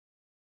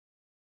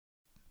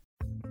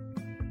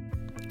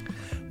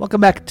Welcome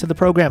back to the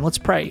program. Let's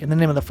pray. In the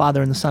name of the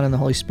Father, and the Son, and the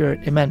Holy Spirit.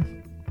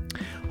 Amen.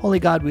 Holy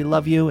God, we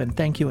love you and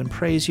thank you and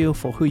praise you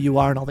for who you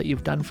are and all that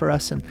you've done for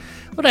us. And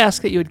Lord, I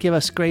ask that you would give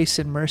us grace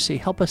and mercy.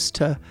 Help us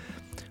to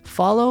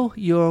follow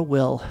your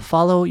will,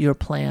 follow your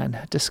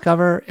plan,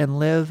 discover and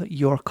live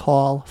your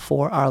call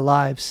for our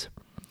lives.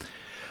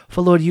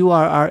 For Lord, you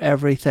are our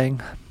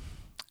everything.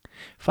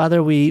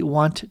 Father, we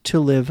want to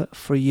live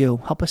for you.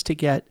 Help us to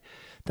get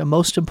the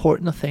most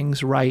important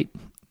things right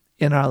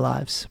in our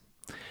lives.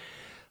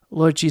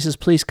 Lord Jesus,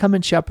 please come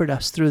and shepherd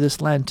us through this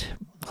Lent.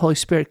 Holy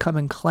Spirit, come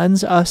and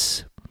cleanse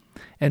us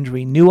and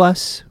renew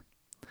us.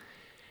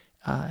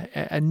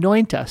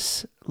 Anoint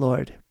us,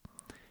 Lord.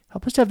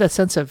 Help us to have that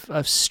sense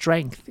of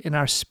strength in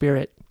our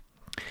spirit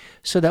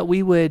so that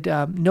we would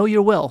know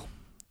your will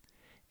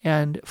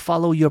and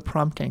follow your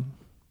prompting.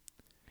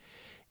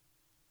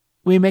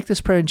 We make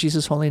this prayer in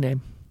Jesus' holy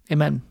name.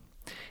 Amen.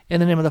 In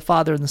the name of the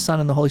Father, and the Son,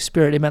 and the Holy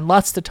Spirit. Amen.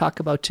 Lots to talk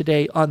about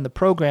today on the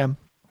program.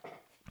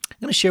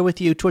 I'm going to share with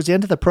you towards the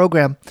end of the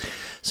program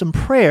some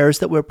prayers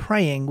that we're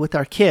praying with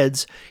our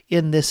kids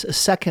in this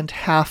second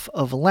half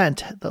of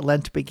Lent. The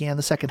Lent began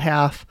the second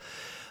half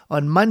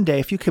on Monday,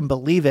 if you can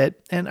believe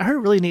it. And I heard a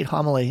really neat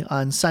homily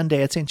on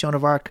Sunday at St. Joan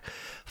of Arc.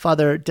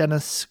 Father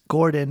Dennis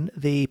Gordon,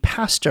 the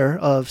pastor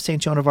of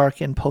St. Joan of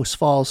Arc in Post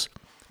Falls,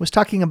 was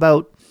talking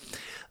about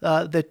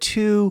the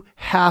two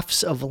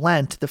halves of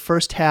Lent. The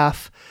first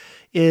half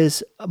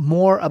is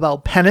more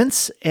about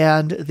penance,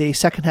 and the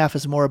second half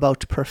is more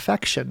about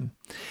perfection,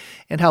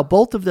 and how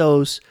both of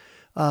those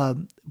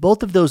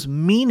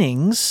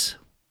meanings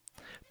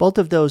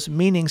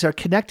are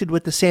connected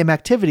with the same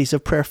activities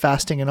of prayer,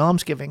 fasting, and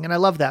almsgiving. And I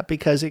love that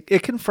because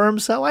it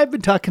confirms how I've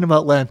been talking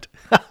about Lent.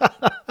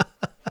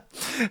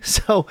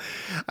 So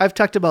I've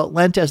talked about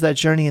Lent as that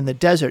journey in the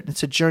desert.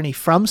 It's a journey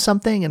from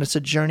something, and it's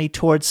a journey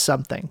towards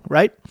something,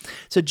 right?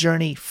 It's a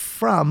journey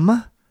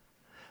from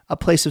a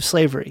place of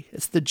slavery.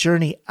 It's the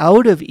journey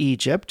out of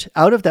Egypt,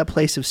 out of that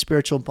place of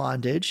spiritual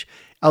bondage,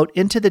 out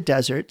into the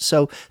desert.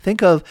 So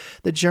think of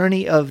the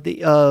journey of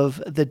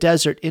the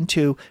desert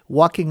into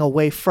walking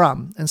away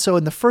from. And so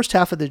in the first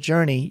half of the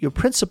journey, you're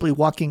principally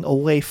walking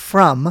away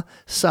from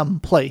some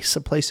place,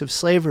 a place of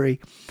slavery.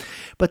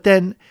 But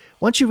then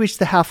once you reach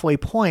the halfway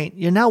point,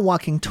 you're now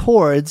walking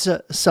towards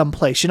some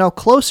place. You're now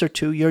closer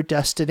to your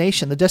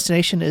destination. The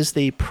destination is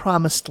the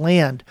promised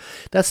land.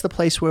 That's the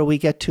place where we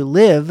get to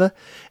live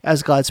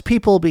as God's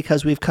people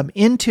because we've come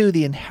into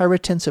the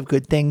inheritance of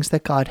good things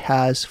that God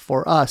has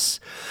for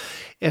us.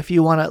 If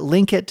you want to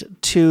link it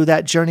to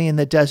that journey in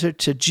the desert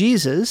to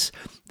Jesus,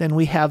 then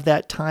we have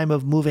that time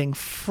of moving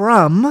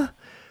from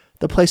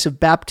the place of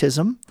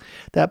baptism,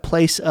 that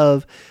place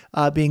of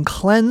being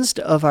cleansed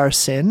of our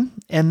sin,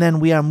 and then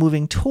we are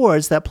moving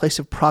towards that place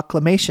of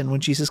proclamation. When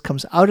Jesus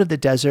comes out of the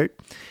desert,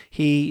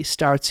 he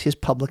starts his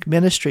public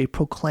ministry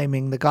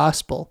proclaiming the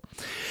gospel.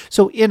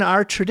 So in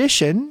our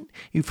tradition,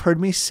 you've heard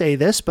me say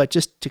this, but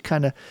just to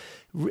kind of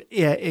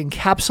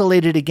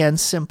encapsulate it again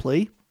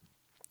simply,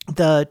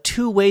 the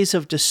two ways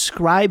of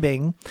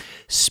describing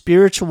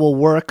spiritual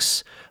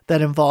works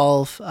that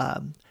involve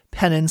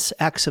penance,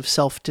 acts of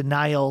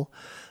self-denial,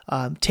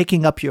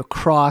 taking up your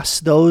cross,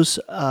 those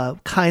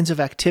kinds of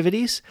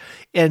activities.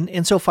 And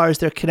insofar as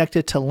they're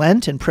connected to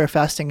Lent and prayer,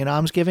 fasting, and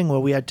almsgiving, where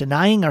we are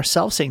denying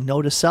ourselves, saying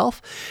no to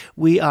self,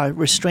 we are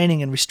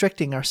restraining and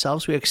restricting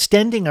ourselves. We're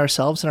extending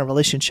ourselves in our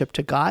relationship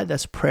to God.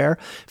 That's prayer.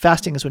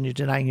 Fasting is when you're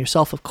denying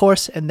yourself, of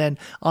course. And then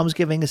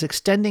almsgiving is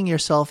extending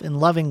yourself in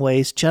loving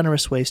ways,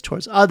 generous ways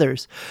towards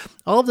others.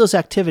 All of those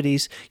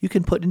activities you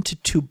can put into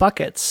two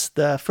buckets.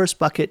 The first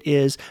bucket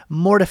is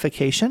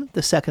mortification.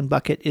 The second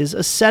bucket is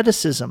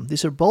asceticism.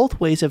 These are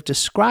both ways of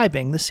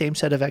describing the same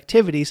set of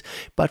activities,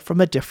 but from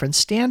a different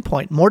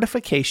standpoint.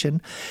 Mortification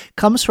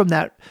comes from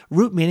that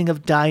root meaning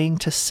of dying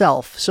to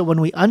self. So when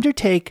we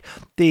undertake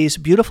these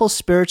beautiful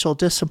spiritual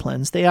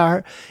disciplines, they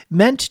are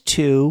meant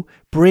to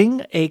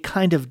bring a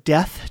kind of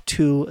death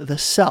to the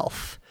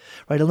self.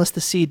 Right? Unless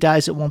the seed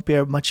dies, it won't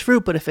bear much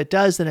fruit. But if it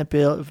does, then it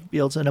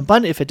yields an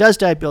abundant. If it does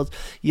die, it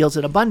yields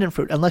an abundant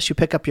fruit. Unless you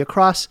pick up your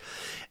cross,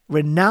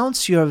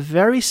 renounce your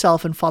very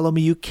self and follow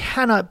me. You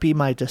cannot be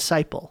my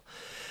disciple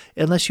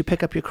unless you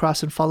pick up your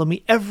cross and follow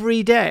me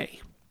every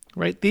day.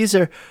 Right? These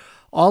are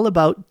all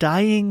about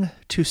dying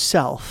to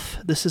self.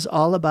 This is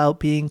all about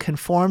being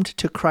conformed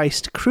to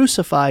Christ,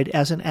 crucified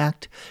as an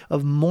act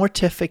of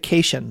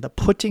mortification, the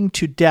putting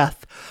to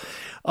death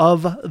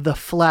of the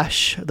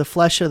flesh. The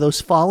flesh are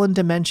those fallen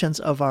dimensions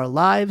of our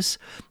lives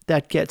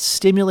that get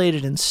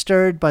stimulated and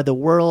stirred by the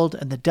world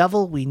and the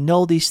devil. We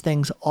know these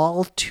things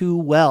all too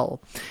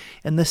well.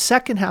 In the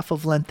second half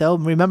of Lent, though,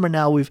 remember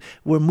now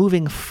we're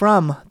moving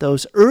from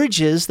those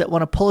urges that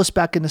want to pull us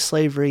back into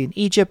slavery in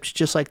Egypt,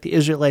 just like the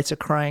Israelites are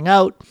crying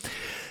out.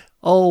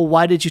 Oh,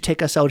 why did you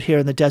take us out here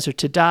in the desert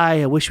to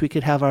die? I wish we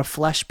could have our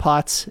flesh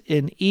pots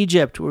in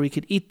Egypt where we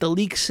could eat the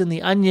leeks and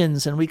the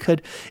onions and we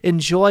could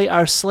enjoy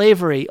our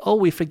slavery. Oh,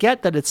 we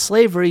forget that it's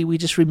slavery. We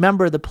just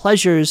remember the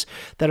pleasures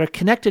that are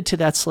connected to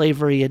that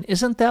slavery. And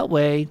isn't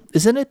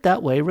it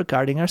that way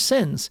regarding our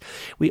sins?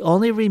 We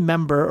only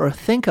remember or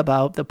think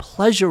about the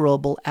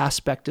pleasurable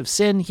aspect of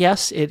sin.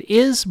 Yes, it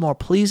is more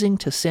pleasing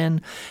to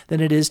sin than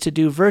it is to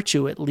do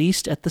virtue, at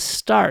least at the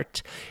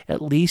start,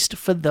 at least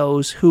for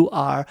those who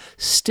are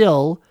still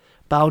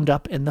bound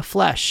up in the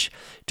flesh.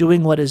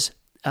 Doing what is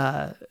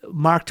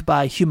marked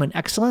by human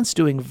excellence,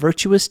 doing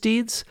virtuous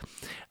deeds,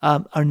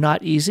 are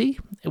not easy.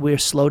 We're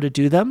slow to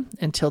do them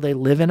until they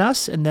live in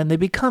us, and then they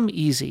become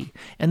easy,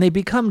 and they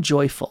become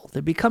joyful. They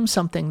become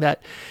something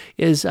that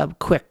is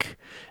quick.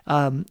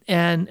 And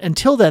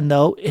until then,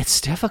 though,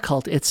 it's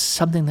difficult. It's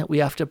something that we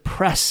have to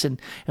press and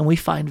we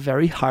find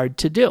very hard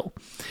to do.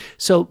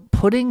 So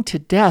putting to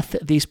death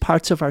these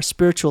parts of our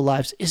spiritual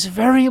lives is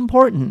very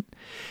important.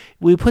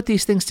 We put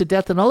these things to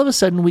death, and all of a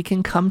sudden we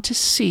can come to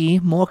see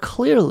more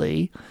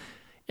clearly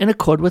in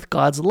accord with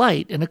God's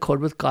light, in accord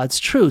with God's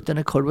truth, in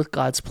accord with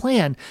God's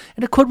plan,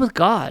 in accord with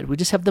God. We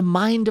just have the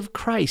mind of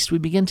Christ. We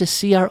begin to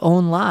see our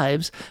own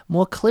lives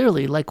more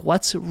clearly, like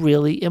what's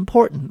really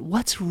important,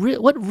 what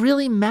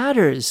really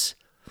matters.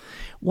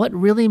 What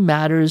really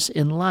matters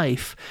in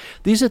life.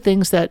 These are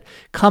things that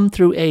come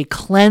through a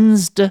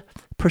cleansed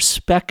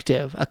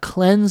perspective, a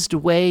cleansed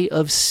way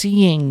of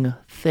seeing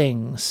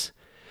things.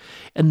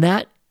 And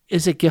that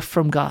is a gift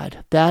from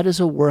God. That is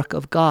a work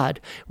of God.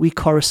 We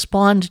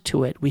correspond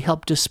to it. We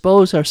help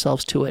dispose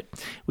ourselves to it.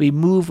 We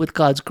move with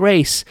God's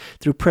grace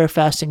through prayer,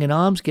 fasting, and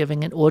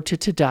almsgiving in order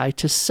to die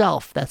to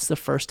self. That's the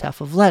first half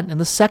of Lent. In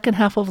the second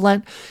half of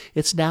Lent,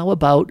 it's now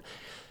about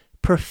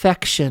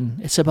perfection.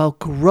 It's about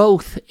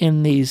growth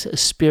in these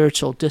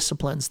spiritual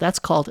disciplines. That's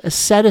called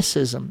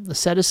asceticism.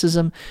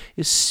 Asceticism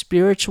is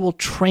spiritual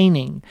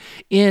training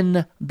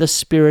in the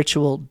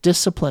spiritual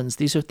disciplines.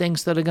 These are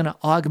things that are going to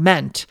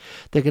augment.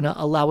 They're going to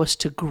allow us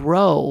to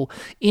grow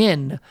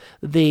in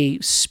the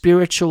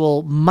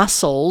spiritual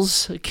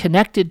muscles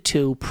connected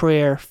to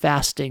prayer,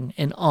 fasting,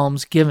 and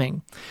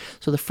almsgiving.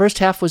 So the first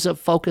half was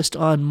focused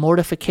on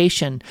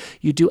mortification.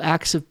 You do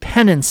acts of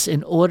penance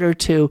in order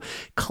to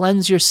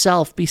cleanse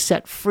yourself, be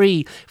set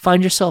free,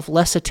 find yourself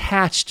less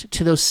attached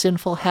to those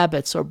sinful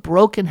habits or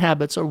broken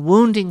habits or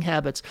wounding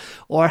habits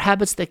or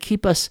habits that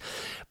keep us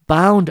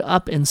bound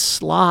up in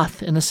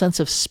sloth, in a sense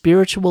of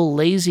spiritual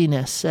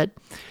laziness that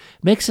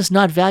makes us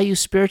not value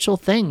spiritual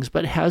things,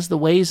 but has the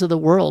ways of the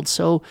world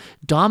so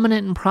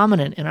dominant and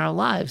prominent in our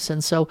lives.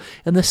 And so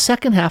in the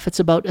second half,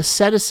 it's about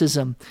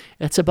asceticism.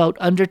 It's about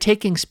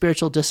undertaking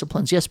spiritual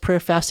disciplines. Yes,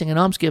 prayer, fasting, and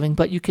almsgiving,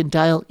 but you can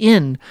dial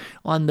in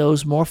on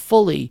those more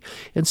fully.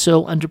 And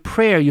so under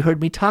prayer, you heard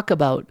me talk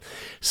about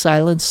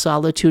silence,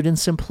 solitude, and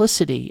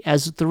simplicity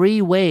as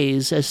three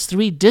ways, as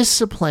three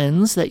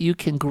disciplines that you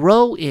can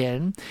grow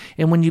in.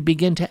 And when you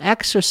begin to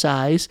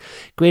exercise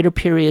greater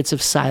periods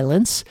of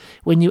silence,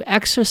 when you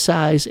exercise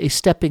a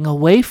stepping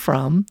away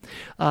from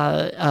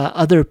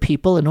other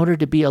people in order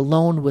to be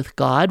alone with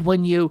God,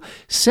 when you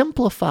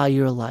simplify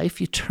your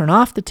life, you turn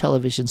off the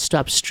television,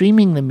 stop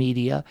streaming the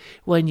media,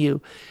 when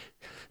you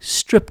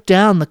strip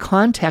down the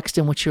context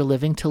in which you're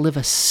living to live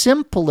a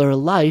simpler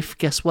life,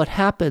 guess what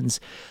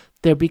happens?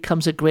 There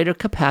becomes a greater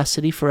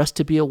capacity for us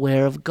to be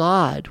aware of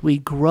God. We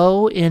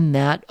grow in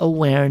that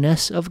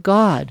awareness of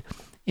God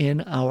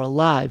in our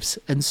lives.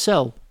 And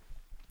so,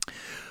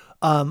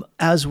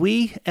 as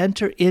we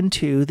enter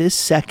into this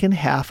second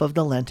half of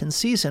the Lenten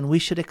season, we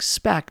should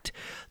expect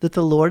that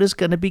the Lord is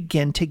going to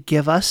begin to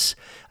give us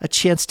a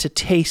chance to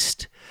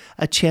taste,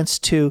 a chance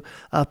to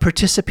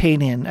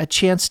participate in, a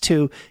chance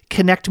to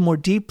connect more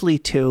deeply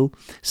to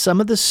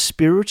some of the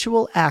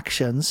spiritual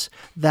actions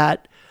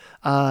that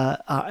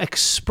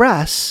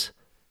express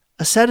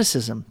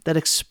asceticism, that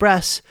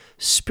express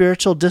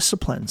spiritual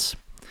disciplines.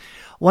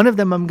 One of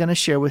them I'm going to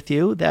share with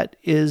you that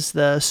is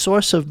the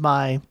source of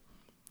my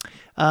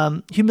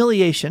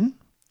humiliation.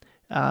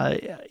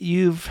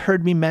 You've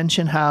heard me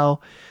mention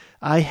how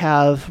I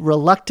have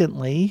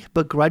reluctantly,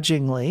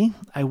 begrudgingly,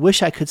 I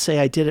wish I could say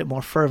I did it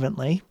more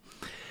fervently,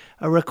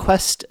 a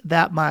request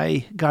that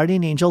my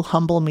guardian angel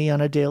humble me on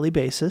a daily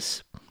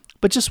basis,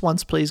 but just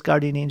once, please,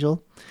 guardian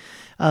angel.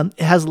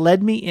 It has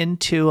led me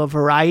into a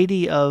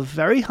variety of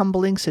very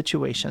humbling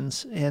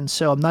situations, and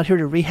so I'm not here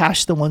to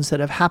rehash the ones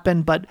that have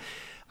happened, but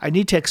I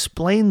need to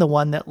explain the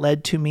one that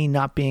led to me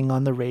not being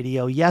on the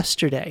radio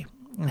yesterday.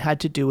 It had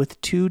to do with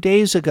 2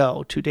 days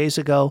ago. 2 days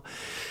ago,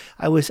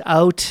 I was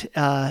out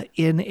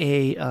in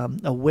a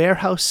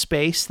warehouse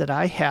space that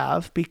I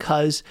have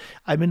because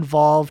I'm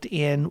involved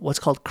in what's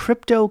called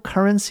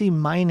cryptocurrency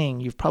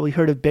mining. You've probably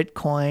heard of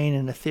Bitcoin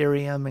and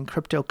Ethereum and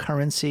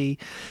cryptocurrency.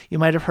 You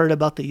might have heard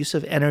about the use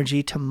of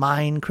energy to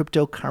mine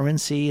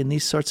cryptocurrency and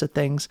these sorts of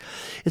things.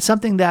 It's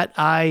something that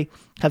I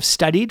have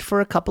studied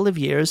for a couple of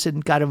years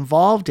and got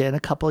involved in a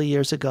couple of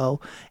years ago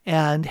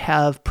and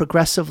have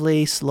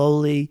progressively,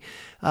 slowly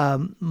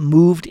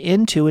moved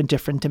into in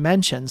different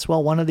dimensions.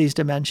 Well, one of these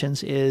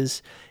dimensions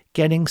is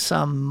getting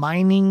some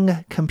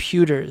mining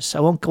computers. I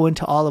won't go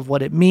into all of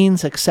what it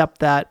means, except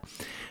that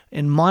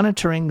in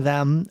monitoring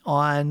them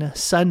on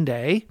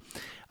Sunday,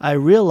 I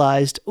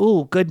realized,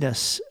 oh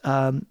goodness,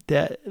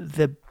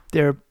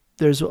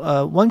 there's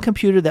one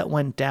computer that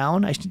went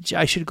down.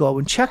 I should go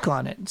and check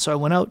on it. So I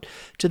went out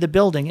to the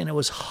building, and it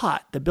was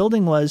hot. The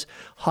building was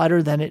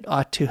hotter than it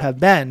ought to have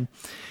been.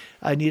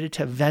 I needed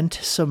to vent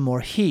some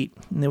more heat.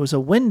 And there was a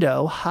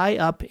window high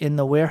up in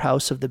the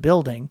warehouse of the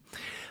building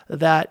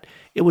that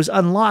it was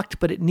unlocked,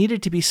 but it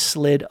needed to be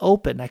slid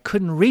open. I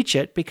couldn't reach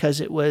it because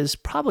it was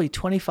probably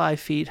 25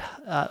 feet.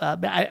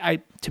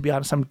 To be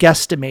honest, I'm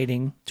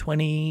guesstimating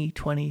 20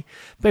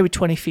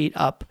 feet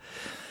up.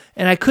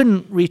 And I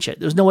couldn't reach it.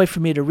 There was no way for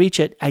me to reach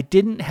it. I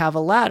didn't have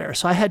a ladder.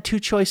 So I had two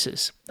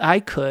choices.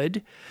 I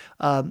could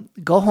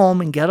go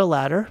home and get a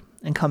ladder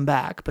and come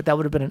back, but that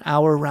would have been an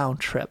hour round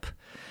trip.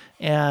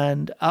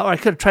 Or I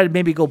could have tried to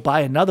maybe go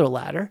buy another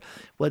ladder.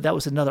 Well, that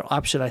was another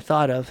option I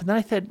thought of. And then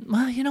I said,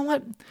 well, you know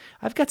what?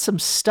 I've got some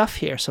stuff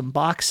here, some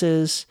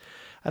boxes.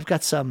 I've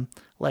got some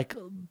like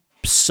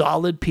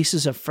solid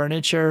pieces of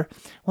furniture.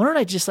 Why don't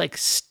I just like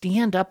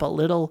stand up a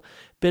little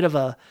bit of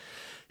a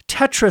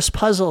Tetris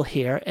puzzle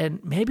here, and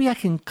maybe I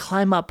can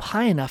climb up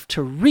high enough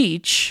to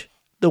reach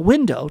the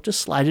window to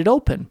slide it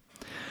open.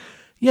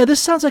 Yeah, this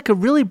sounds like a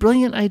really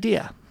brilliant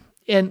idea.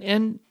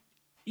 And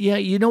yeah,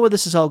 you know where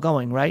this is all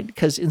going, right?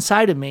 Because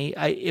inside of me,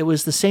 it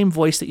was the same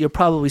voice that you're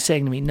probably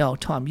saying to me, no,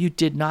 Tom, you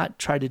did not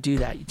try to do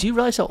that. Do you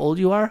realize how old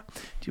you are?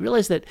 Do you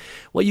realize that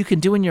what you can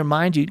do in your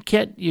mind, you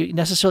can't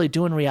necessarily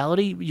do in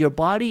reality? Your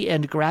body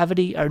and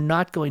gravity are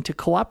not going to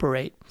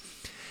cooperate.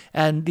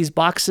 And these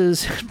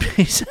boxes,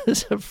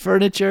 pieces of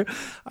furniture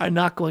are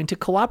not going to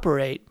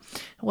cooperate.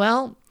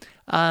 Well,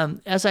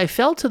 as I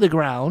fell to the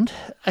ground,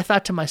 I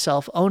thought to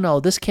myself, oh no,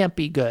 this can't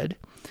be good.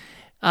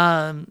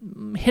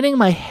 Hitting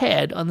my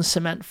head on the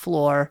cement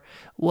floor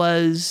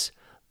was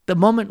the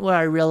moment where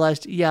I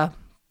realized, yeah,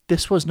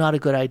 this was not a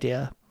good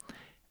idea.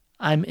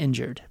 I'm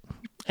injured.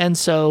 And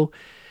so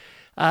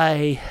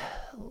I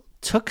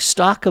took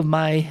stock of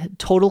my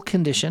total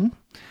condition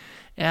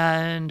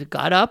and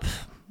got up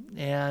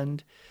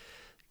and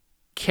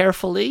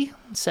carefully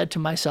said to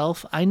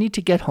myself, I need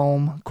to get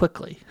home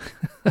quickly.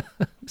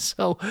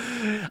 So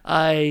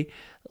I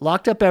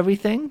locked up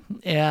everything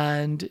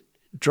and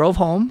drove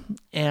home,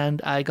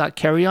 and I got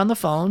Carrie on the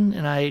phone,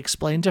 and I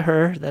explained to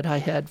her that I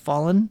had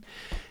fallen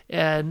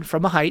and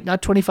from a height,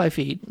 not 25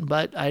 feet,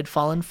 but I had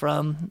fallen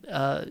from,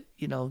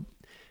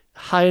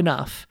 high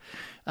enough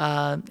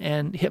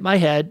and hit my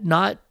head,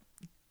 not,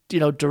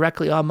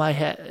 directly on my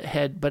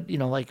head, but,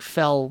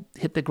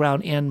 hit the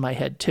ground and my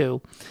head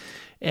too.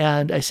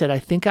 And I said, I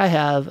think I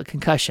have a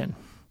concussion.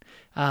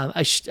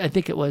 I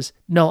think it was,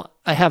 no,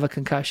 I have a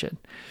concussion.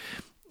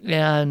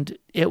 And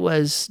it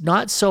was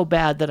not so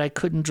bad that I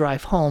couldn't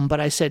drive home, but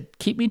I said,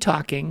 keep me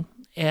talking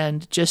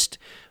and just,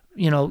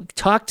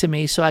 talk to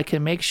me so I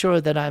can make sure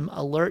that I'm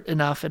alert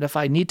enough. And if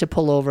I need to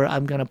pull over,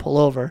 I'm going to pull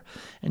over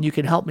and you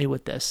can help me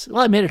with this.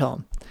 Well, I made it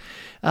home.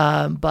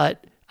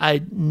 But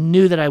I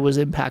knew that I was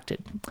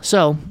impacted.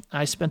 So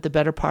I spent the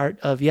better part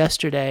of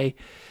yesterday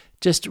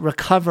just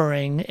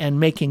recovering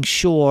and making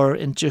sure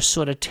and just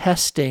sort of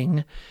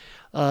testing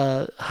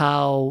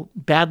how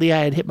badly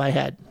I had hit my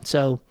head.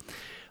 So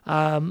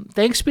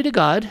thanks be to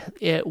God,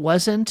 it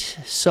wasn't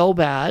so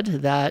bad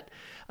that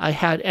I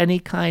had any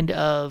kind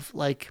of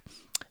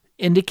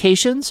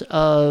indications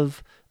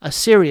of a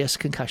serious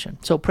concussion.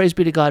 So praise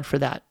be to God for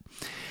that.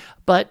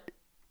 But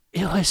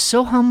it was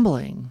so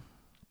humbling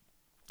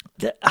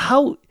that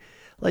how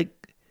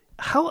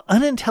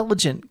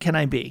unintelligent can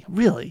I be?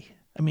 Really?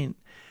 I mean,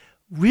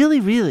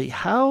 really,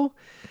 how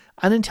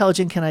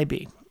unintelligent can I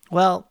be?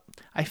 Well,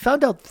 I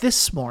found out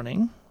this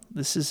morning,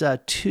 this is a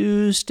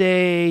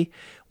Tuesday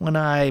when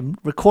I'm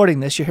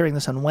recording this, you're hearing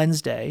this on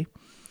Wednesday.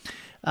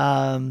 Wait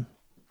a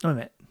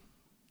minute.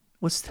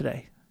 What's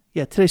today?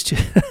 Yeah, today's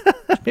Tuesday.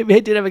 Maybe I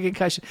did have a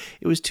concussion.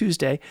 It was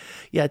Tuesday.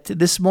 Yeah,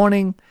 this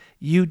morning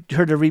you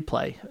heard a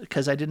replay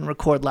because I didn't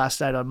record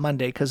last night on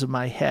Monday because of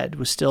my head. I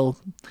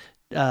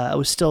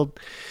was still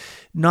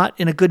not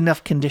in a good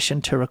enough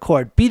condition to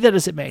record. Be that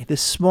as it may,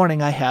 this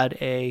morning I had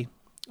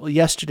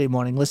yesterday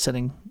morning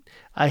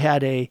I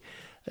had an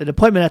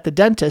appointment at the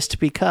dentist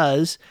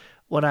because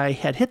when I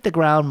had hit the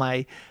ground,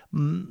 my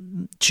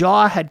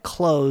jaw had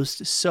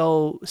closed,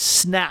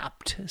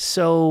 snapped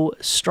so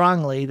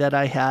strongly that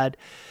I had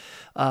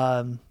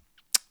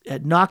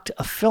knocked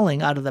a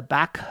filling out of the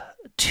back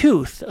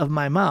tooth of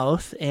my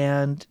mouth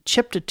and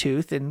chipped a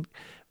tooth, and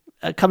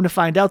come to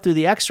find out through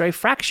the x-ray,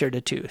 fractured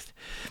a tooth.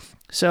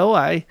 So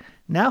I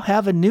now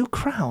have a new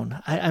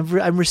crown.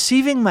 I'm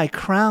receiving my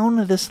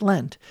crown this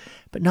Lent,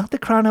 but not the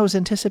crown I was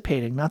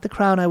anticipating, not the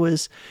crown I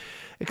was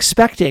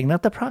expecting,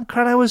 not the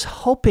crown I was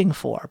hoping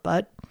for,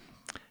 but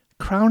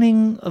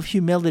crowning of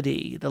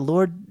humility. The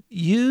Lord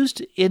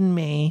used in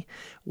me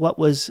what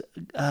was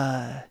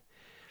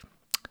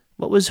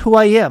who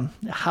I am,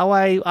 how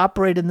I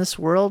operate in this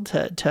world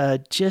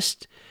to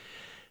just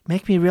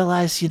make me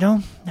realize,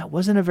 that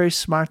wasn't a very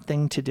smart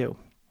thing to do.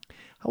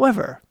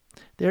 However,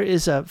 there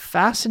is a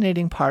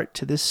fascinating part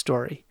to this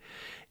story,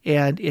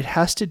 and it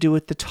has to do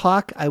with the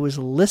talk I was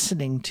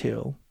listening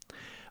to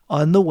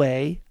on the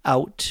way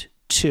out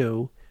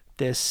to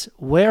this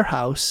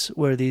warehouse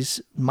where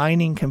these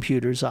mining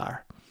computers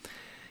are.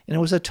 And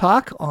it was a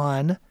talk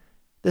on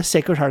the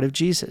Sacred Heart of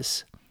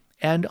Jesus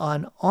and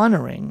on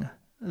honoring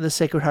the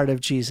Sacred Heart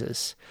of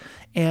Jesus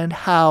and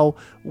how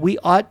we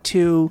ought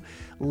to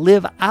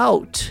live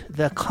out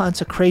the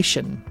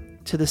consecration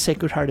to the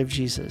Sacred Heart of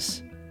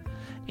Jesus.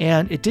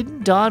 And it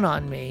didn't dawn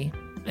on me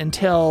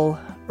until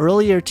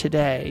earlier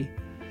today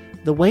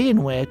the way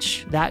in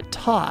which that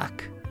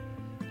talk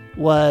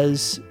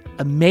was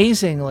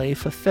amazingly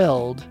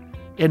fulfilled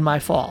in my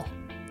fall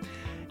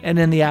and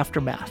in the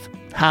aftermath.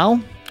 How?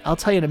 I'll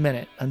tell you in a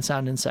minute on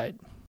Sound Insight.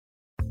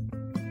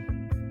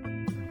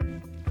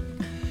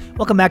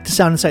 Welcome back to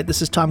Sound Insight.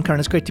 This is Tom Curran.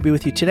 It's great to be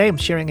with you today. I'm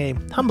sharing a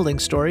humbling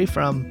story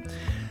from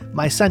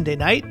my Sunday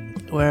night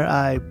where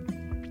I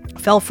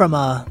fell from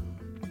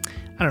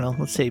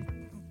let's say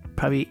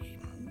probably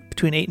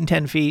between 8 and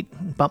 10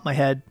 feet, bumped my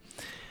head,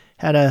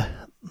 had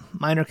a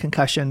minor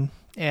concussion,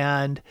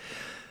 and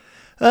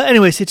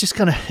anyways, it just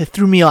it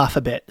threw me off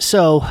a bit.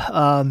 So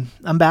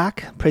I'm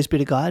back, praise be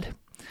to God,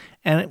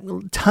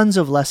 and tons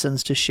of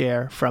lessons to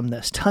share from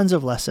this, tons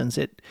of lessons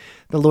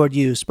the Lord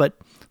used. But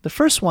the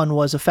first one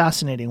was a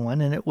fascinating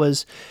one, and it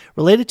was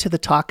related to the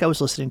talk I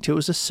was listening to. It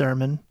was a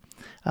sermon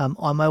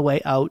on my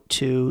way out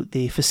to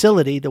the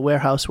facility, the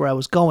warehouse where I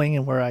was going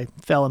and where I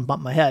fell and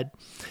bumped my head.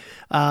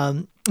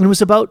 And it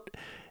was about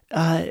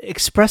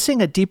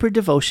expressing a deeper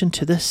devotion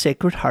to the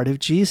Sacred Heart of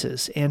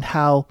Jesus and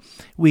how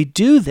we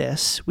do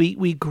this.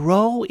 We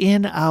grow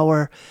in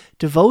our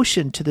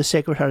devotion to the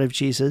Sacred Heart of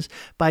Jesus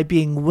by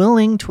being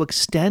willing to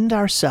extend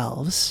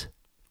ourselves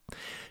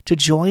to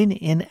join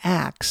in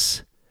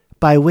acts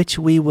by which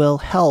we will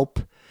help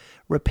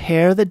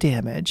repair the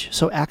damage,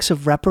 so acts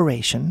of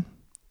reparation,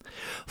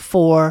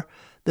 for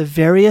the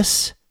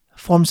various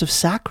forms of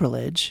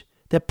sacrilege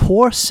that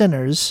poor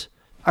sinners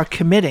are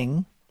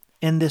committing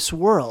in this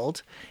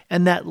world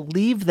and that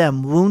leave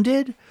them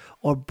wounded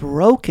or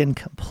broken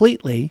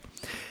completely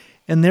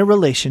in their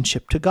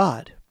relationship to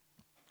God.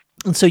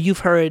 And so you've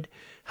heard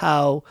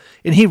how,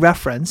 and he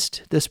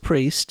referenced this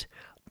priest,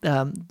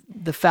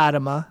 the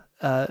Fatima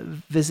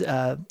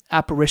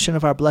apparition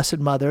of our Blessed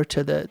Mother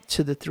to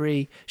the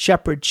three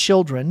shepherd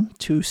children,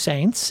 two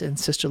saints, and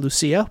Sister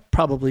Lucia,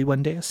 probably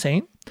one day a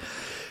saint.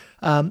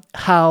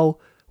 How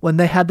when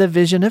they had the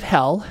vision of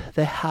hell,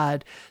 they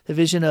had the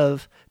vision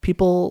of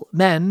people,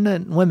 men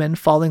and women,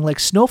 falling like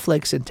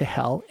snowflakes into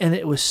hell, and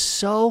it was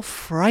so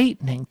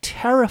frightening,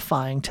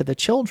 terrifying to the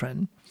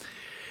children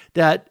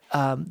that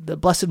the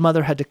Blessed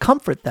Mother had to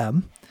comfort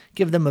them,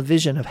 give them a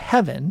vision of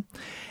heaven,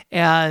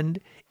 and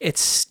it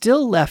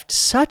still left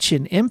such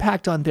an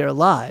impact on their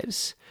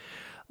lives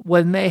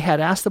when they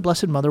had asked the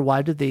Blessed Mother,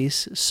 why do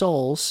these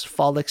souls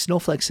fall like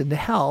snowflakes into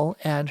hell?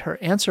 And her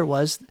answer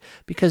was,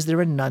 because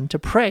there are none to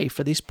pray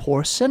for these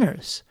poor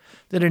sinners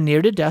that are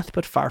near to death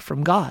but far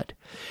from God.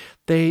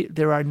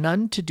 There are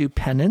none to do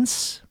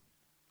penance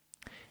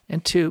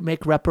and to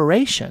make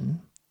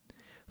reparation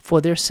for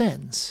their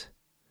sins.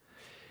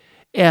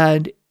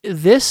 And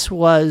this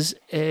was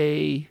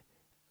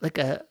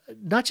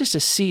not just a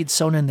seed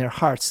sown in their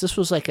hearts. This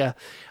was like a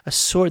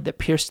sword that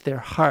pierced their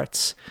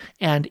hearts.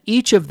 And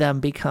each of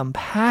them become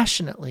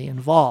passionately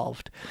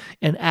involved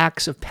in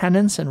acts of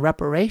penance and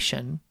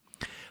reparation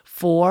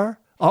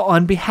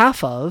on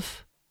behalf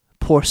of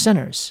poor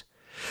sinners.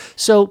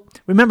 So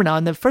remember now,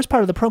 in the first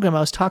part of the program,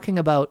 I was talking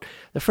about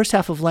the first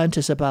half of Lent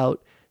is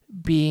about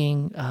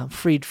being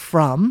freed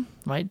from,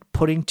 right,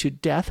 putting to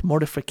death,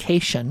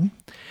 mortification,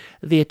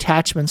 the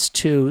attachments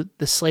to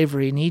the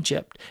slavery in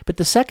Egypt. But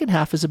the second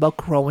half is about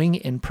growing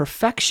in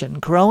perfection,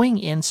 growing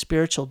in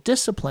spiritual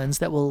disciplines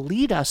that will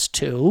lead us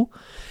to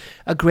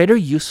a greater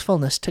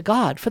usefulness to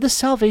God for the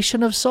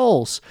salvation of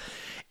souls.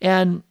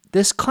 And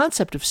this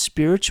concept of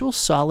spiritual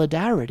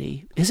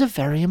solidarity is a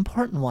very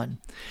important one.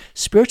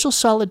 Spiritual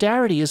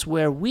solidarity is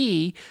where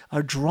we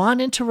are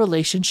drawn into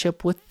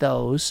relationship with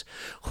those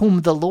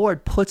whom the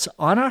Lord puts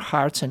on our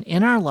hearts and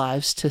in our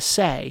lives to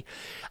say,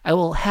 I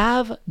will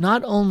have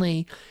not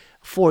only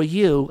for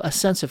you a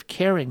sense of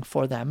caring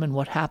for them and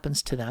what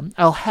happens to them.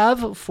 I'll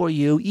have for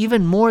you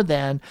even more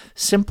than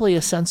simply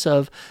a sense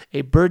of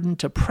a burden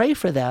to pray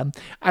for them.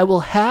 I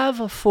will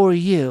have for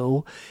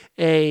you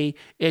a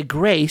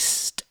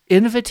graced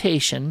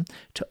invitation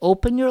to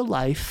open your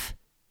life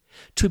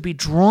to be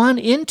drawn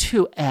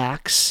into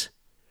acts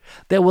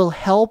that will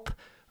help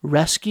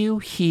rescue,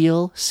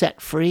 heal, set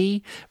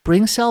free,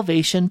 bring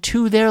salvation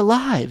to their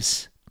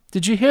lives.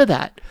 Did you hear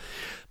that?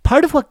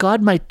 Part of what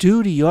God might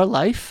do to your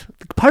life,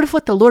 part of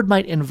what the Lord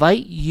might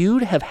invite you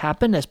to have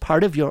happen as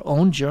part of your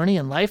own journey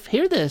in life,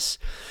 hear this,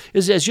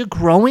 is as you're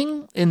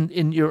growing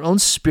in your own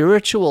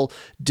spiritual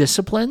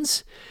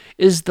disciplines,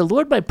 is the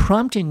Lord might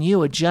prompt in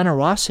you a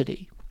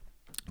generosity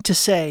to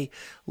say,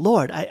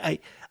 Lord, I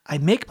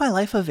make my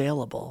life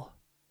available,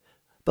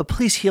 but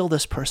please heal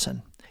this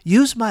person.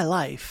 Use my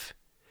life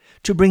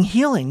to bring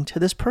healing to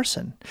this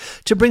person,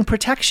 to bring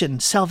protection,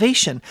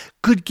 salvation,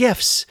 good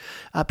gifts,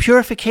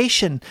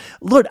 purification.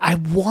 Lord, I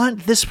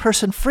want this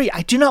person free.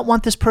 I do not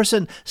want this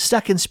person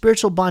stuck in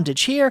spiritual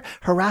bondage here,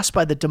 harassed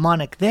by the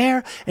demonic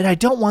there, and I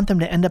don't want them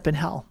to end up in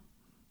hell.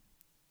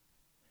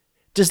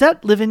 Does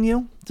that live in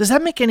you? Does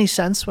that make any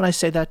sense when I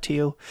say that to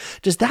you?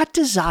 Does that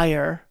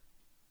desire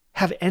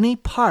have any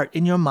part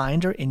in your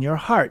mind or in your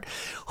heart?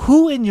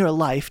 Who in your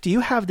life do you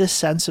have this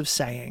sense of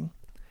saying,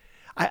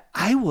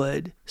 I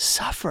would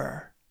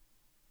suffer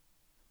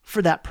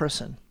for that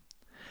person.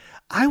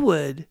 I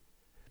would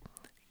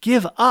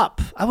give up.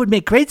 I would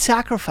make great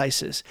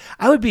sacrifices.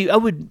 I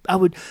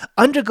would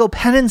undergo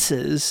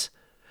penances.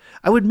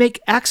 I would make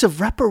acts of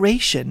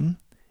reparation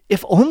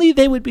if only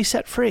they would be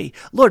set free.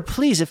 Lord,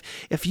 please,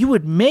 if you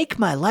would make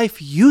my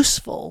life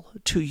useful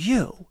to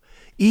you,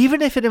 even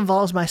if it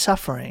involves my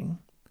suffering,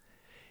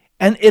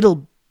 and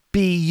it'll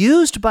be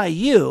used by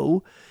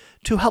you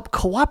to help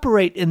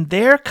cooperate in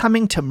their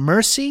coming to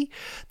mercy,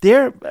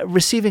 they're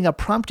receiving a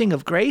prompting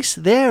of grace,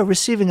 they're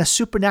receiving a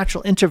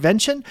supernatural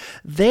intervention,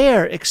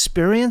 they're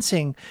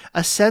experiencing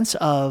a sense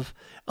of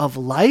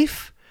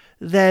life,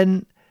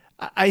 then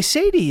I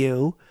say to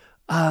you,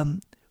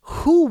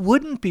 who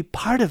wouldn't be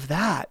part of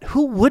that?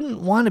 Who wouldn't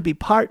want to be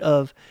part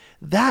of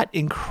that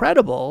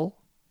incredible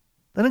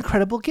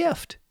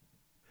gift?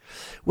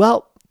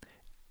 Well,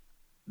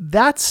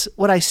 that's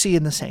what I see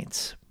in the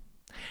saints.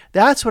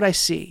 That's what I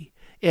see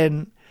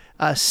in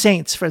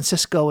Saints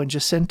Francisco and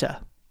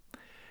Jacinta.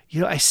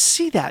 I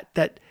see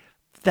that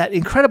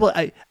incredible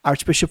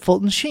Archbishop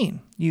Fulton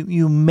Sheen.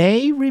 You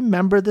may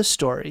remember the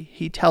story.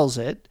 He tells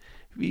it.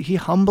 He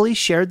humbly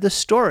shared the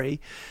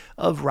story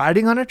of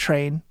riding on a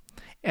train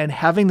and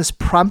having this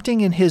prompting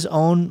in his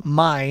own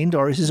mind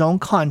or his own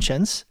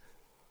conscience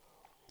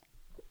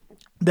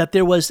that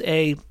there was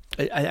I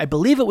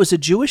believe it was a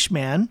Jewish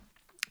man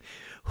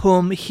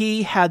whom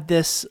he had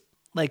this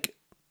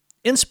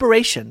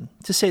inspiration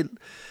to say,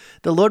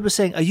 the Lord was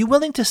saying, are you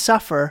willing to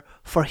suffer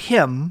for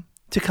him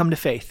to come to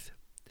faith?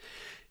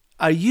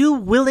 Are you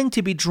willing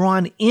to be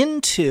drawn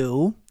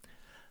into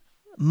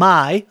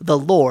the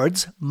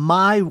Lord's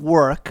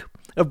work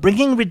of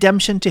bringing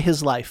redemption to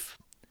his life?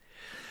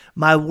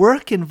 My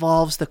work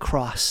involves the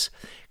cross,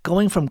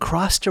 going from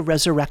cross to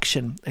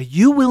resurrection. Are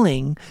you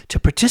willing to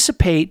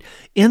participate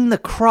in the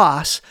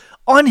cross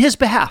on his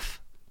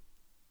behalf,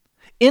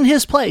 in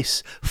his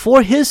place,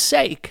 for his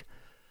sake?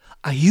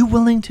 Are you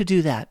willing to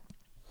do that?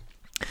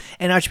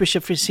 And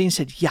Archbishop Sheen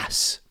said,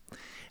 yes.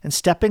 And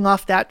stepping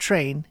off that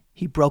train,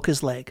 he broke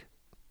his leg.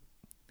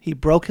 He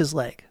broke his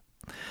leg.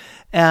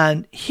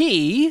 And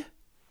he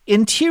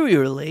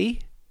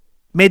interiorly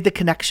made the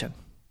connection.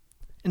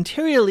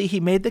 Interiorly, he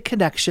made the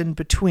connection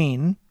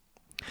between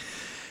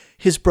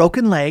his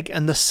broken leg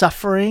and the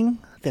suffering,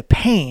 the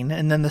pain,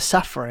 and then the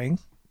suffering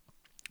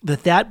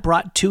that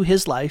brought to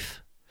his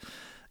life,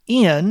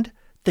 and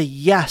the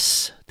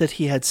yes that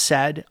he had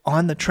said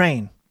on the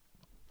train,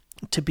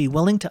 to be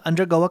willing to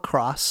undergo a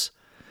cross,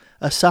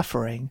 a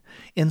suffering,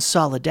 in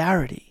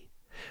solidarity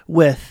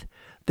with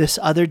this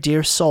other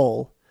dear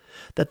soul,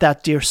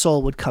 that dear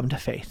soul would come to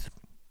faith.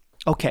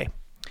 Okay,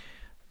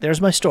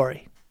 there's my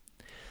story.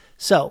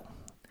 So,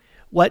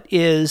 what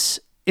is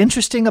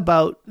interesting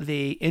about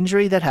the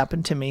injury that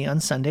happened to me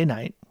on Sunday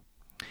night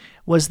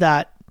was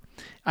that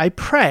I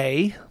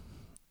pray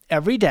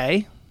every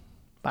day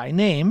by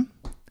name.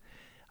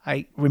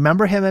 I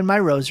remember him in my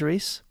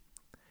rosaries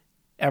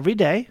every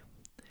day,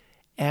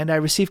 and I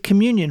receive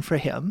communion for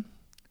him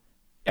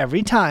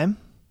every time,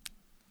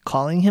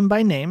 calling him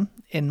by name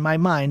in my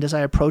mind as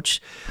I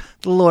approach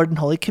the Lord in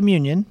Holy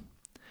Communion.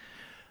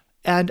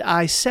 And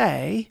I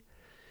say,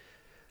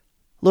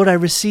 Lord, I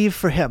receive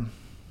for him.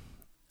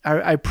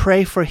 I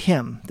pray for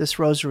him, this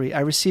rosary.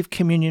 I receive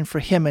communion for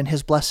him and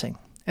his blessing.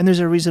 And there's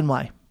a reason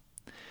why.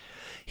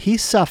 He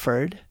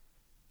suffered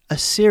a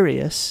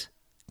serious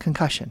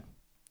concussion.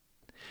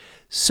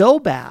 So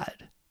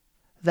bad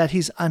that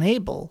he's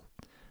unable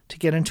to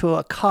get into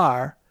a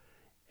car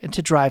and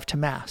to drive to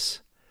Mass.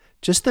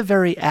 Just the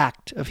very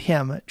act of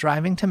him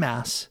driving to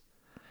Mass,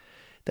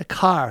 the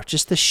car,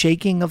 just the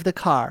shaking of the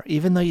car,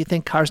 even though you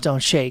think cars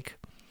don't shake,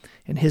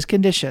 in his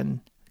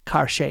condition,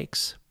 car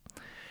shakes.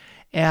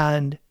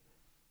 And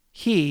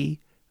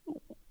he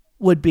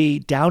would be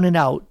down and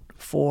out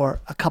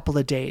for a couple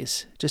of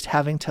days, just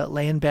having to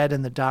lay in bed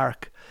in the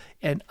dark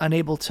and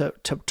unable to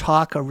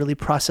talk or really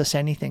process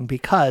anything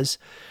because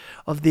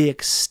of the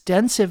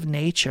extensive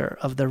nature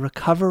of the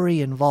recovery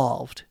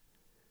involved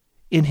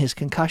in his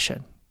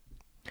concussion.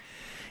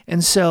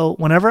 And so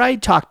whenever I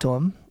talk to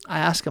him, I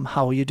ask him,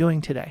 how are you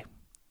doing today?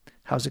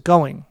 How's it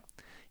going?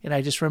 And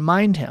I just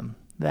remind him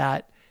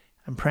that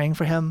I'm praying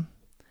for him,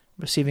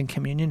 receiving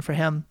communion for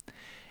him.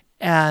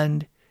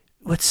 And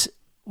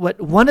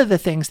one of the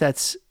things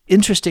that's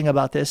interesting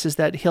about this is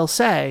that he'll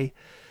say,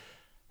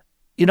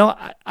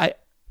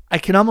 I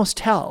can almost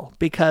tell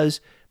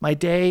because my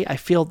day, I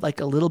feel like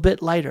a little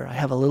bit lighter. I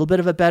have a little bit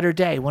of a better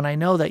day when I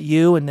know that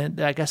you, and then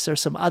I guess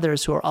there's some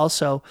others who are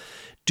also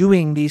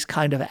doing these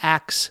kind of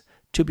acts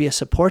to be a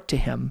support to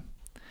him.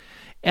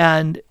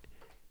 And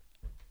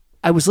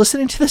I was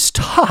listening to this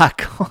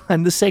talk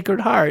on the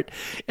Sacred Heart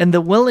and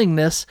the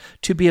willingness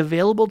to be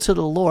available to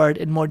the Lord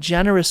in more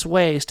generous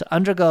ways, to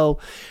undergo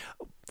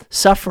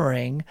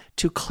suffering,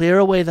 to clear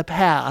away the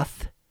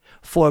path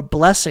for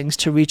blessings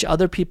to reach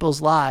other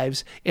people's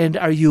lives. And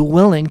are you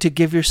willing to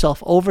give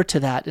yourself over to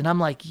that? And I'm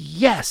like,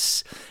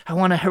 yes, I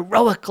want a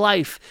heroic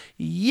life.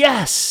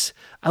 Yes,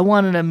 I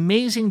want an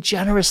amazing,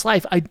 generous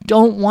life. I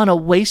don't want to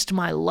waste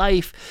my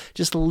life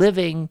just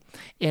living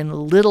in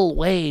little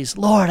ways.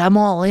 Lord, I'm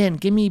all in.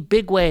 Give me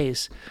big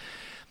ways.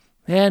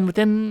 And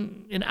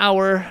within an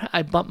hour,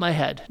 I bumped my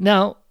head.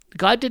 Now,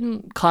 God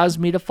didn't cause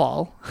me to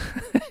fall.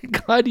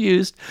 God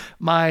used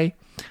my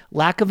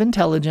lack of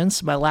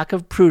intelligence, my lack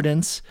of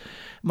prudence,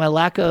 my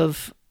lack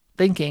of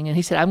thinking, and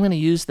he said, I'm going to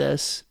use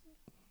this.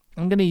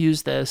 I'm going to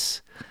use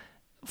this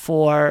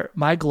for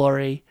my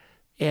glory,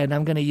 and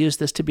I'm going to use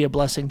this to be a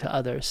blessing to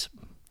others.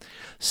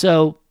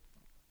 So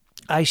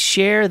I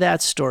share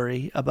that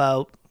story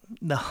about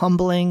the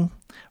humbling,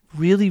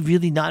 really,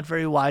 really not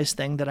very wise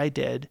thing that I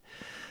did.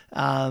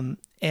 And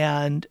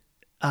I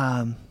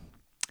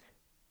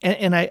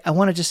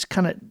want to just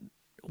kind of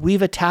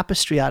weave a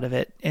tapestry out of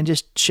it and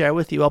just share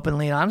with you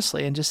openly and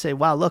honestly and just say,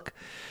 wow, look,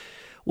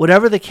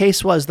 whatever the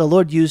case was, the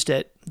Lord used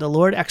it. The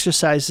Lord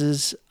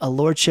exercises a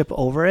lordship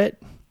over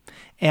it,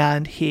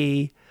 and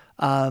he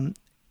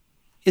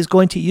is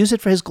going to use it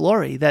for his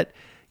glory. That,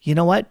 you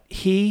know what?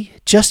 He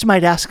just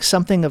might ask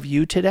something of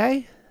you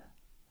today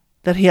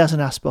that he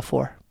hasn't asked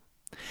before.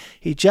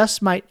 He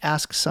just might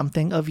ask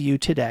something of you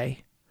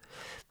today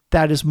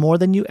that is more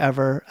than you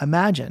ever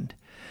imagined.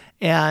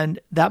 And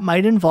that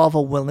might involve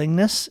a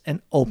willingness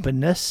and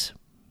openness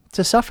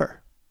to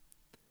suffer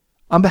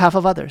on behalf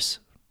of others,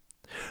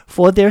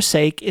 for their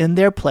sake, in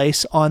their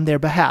place, on their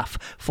behalf,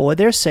 for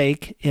their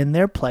sake, in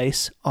their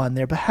place, on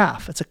their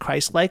behalf. It's a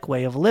Christ-like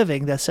way of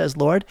living that says,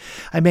 Lord,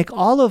 I make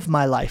all of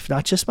my life,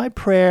 not just my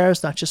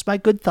prayers, not just my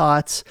good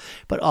thoughts,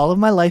 but all of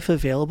my life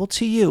available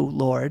to you,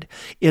 Lord,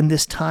 in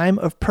this time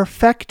of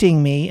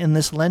perfecting me in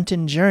this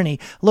Lenten journey.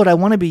 Lord, I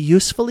want to be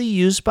usefully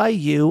used by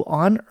you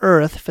on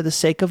earth for the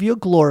sake of your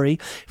glory,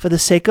 for the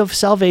sake of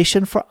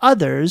salvation for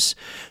others.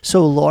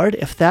 So, Lord,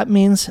 if that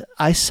means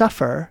I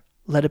suffer,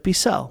 let it be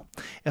so.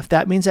 If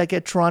that means I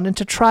get drawn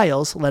into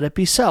trials, let it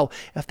be so.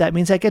 If that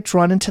means I get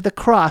drawn into the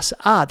cross,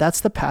 that's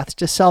the path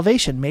to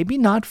salvation. Maybe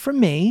not for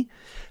me,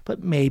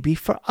 but maybe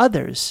for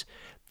others.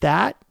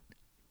 That's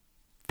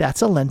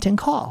a Lenten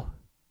call.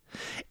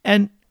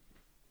 And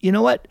you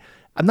know what?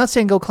 I'm not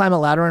saying go climb a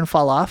ladder and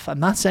fall off. I'm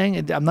not saying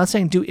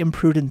do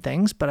imprudent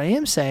things, but I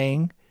am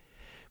saying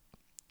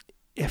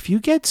if you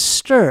get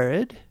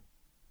stirred,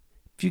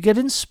 if you get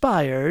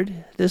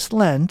inspired this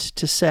Lent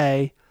to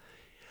say,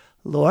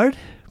 Lord,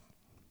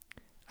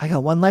 I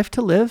got one life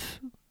to live.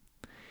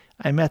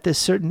 I'm at this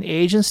certain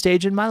age and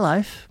stage in my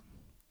life.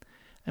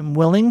 I'm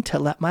willing to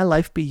let my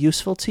life be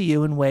useful to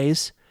you in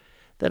ways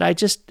that I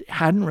just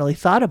hadn't really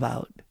thought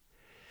about.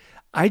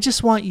 I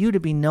just want you to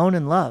be known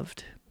and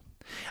loved.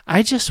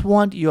 I just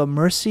want your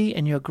mercy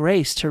and your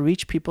grace to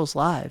reach people's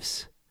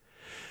lives.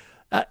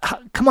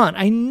 Come on,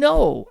 I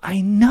know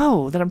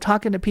that I'm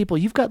talking to people.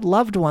 You've got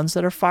loved ones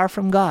that are far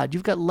from God.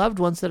 You've got loved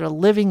ones that are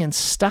living in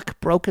stuck,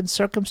 broken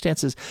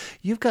circumstances.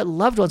 You've got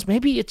loved ones.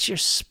 Maybe it's your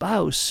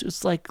spouse.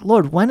 It's like,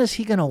 Lord, when is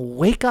he going to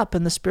wake up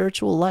in the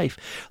spiritual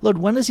life? Lord,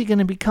 when is he going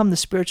to become the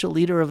spiritual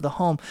leader of the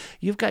home?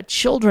 You've got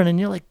children, and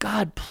you're like,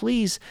 God,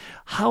 please,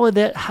 how is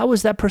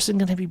that person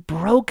going to be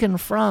broken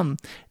from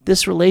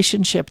this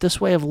relationship,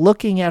 this way of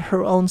looking at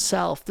her own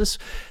self, this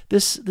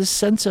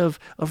sense of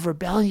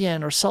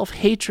rebellion or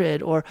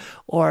self-hatred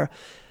or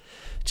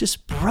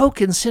just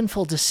broken,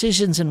 sinful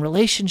decisions in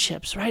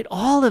relationships, right?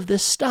 All of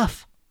this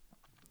stuff.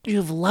 You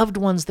have loved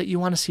ones that you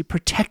want to see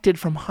protected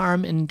from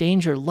harm and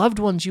danger, loved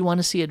ones you want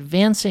to see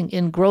advancing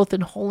in growth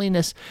and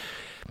holiness.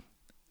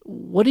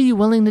 What are you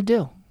willing to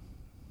do?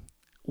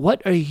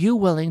 What are you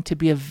willing to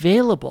be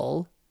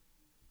available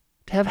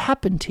to have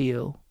happen to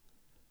you?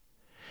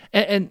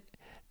 And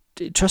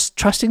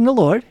trusting the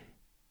Lord,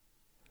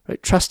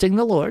 right? Trusting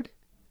the Lord.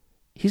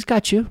 He's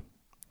got you.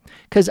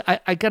 Because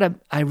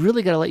I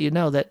really gotta let you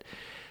know that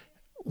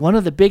one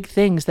of the big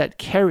things that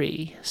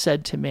Carrie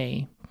said to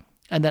me,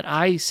 and that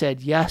I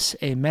said yes,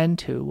 amen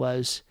to,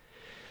 was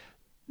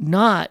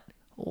not,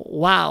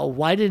 wow,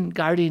 why didn't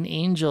guardian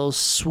angels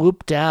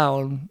swoop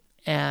down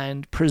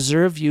and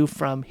preserve you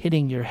from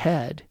hitting your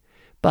head?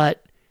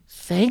 But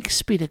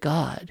thanks be to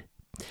God,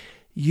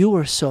 you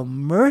were so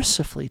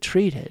mercifully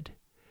treated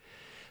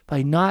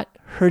by not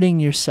hurting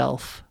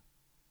yourself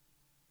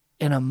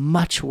in a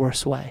much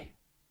worse way.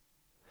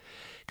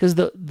 Because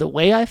the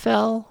way I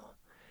fell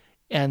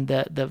and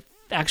the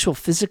actual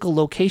physical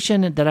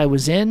location that I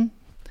was in,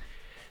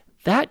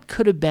 that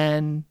could have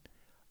been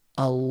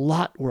a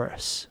lot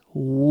worse,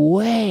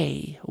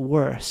 way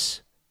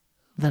worse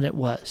than it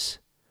was.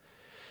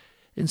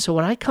 And so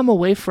when I come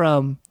away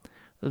from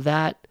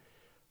that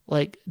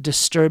like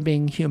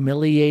disturbing,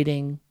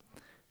 humiliating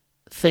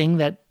thing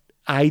that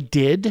I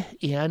did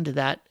and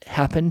that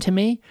happened to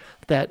me,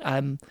 that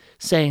I'm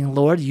saying,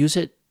 Lord, use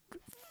it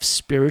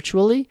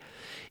spiritually,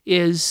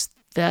 is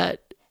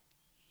that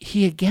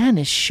he again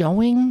is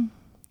showing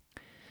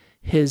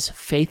his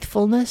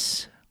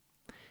faithfulness,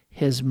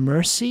 his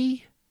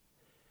mercy,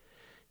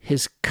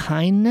 his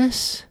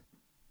kindness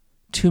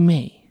to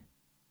me.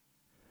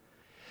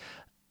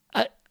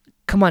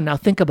 Come on now,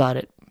 think about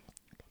it.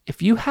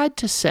 If you had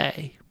to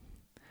say,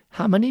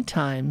 how many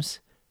times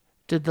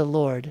did the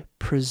Lord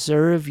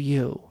preserve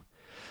you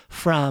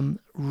from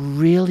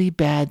really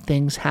bad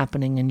things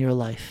happening in your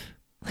life?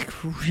 Like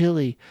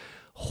really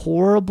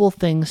horrible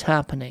things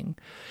happening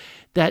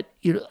that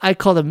I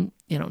call them,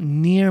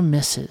 near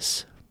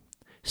misses,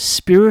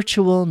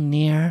 spiritual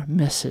near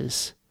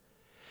misses.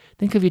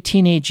 Think of your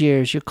teenage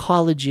years, your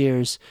college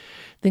years.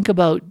 Think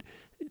about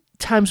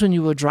times when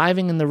you were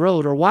driving in the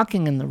road or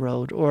walking in the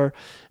road, or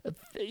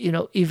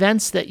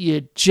events that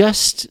you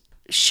just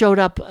showed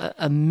up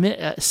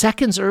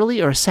seconds early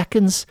or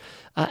seconds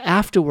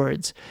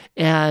afterwards,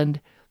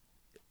 and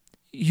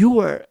you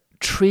were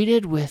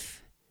treated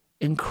with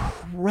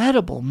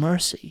incredible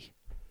mercy,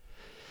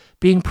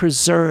 being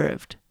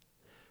preserved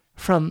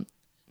from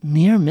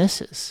near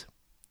misses.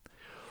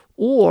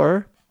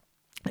 Or,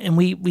 and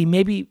we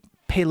maybe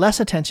pay less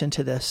attention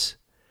to this,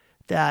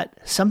 that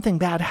something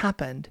bad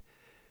happened,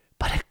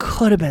 but it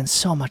could have been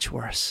so much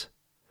worse.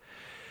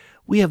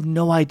 We have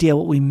no idea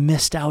what we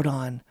missed out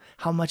on,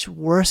 how much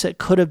worse it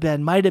could have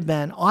been, might have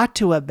been, ought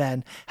to have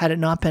been, had it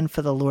not been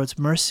for the Lord's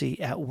mercy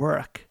at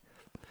work.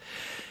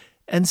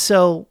 And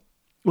so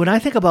when I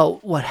think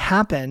about what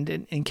happened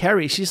in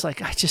Carrie, she's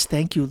like, I just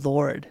thank you,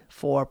 Lord,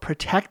 for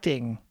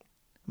protecting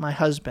my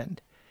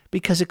husband,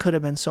 because it could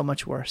have been so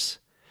much worse.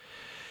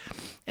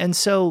 And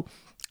so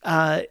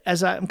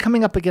as I'm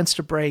coming up against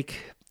a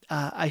break,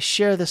 I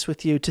share this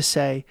with you to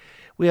say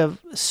we have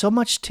so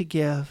much to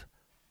give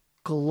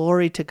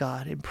glory to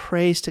God and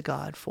praise to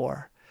God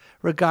for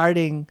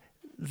regarding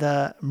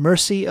the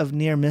mercy of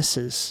near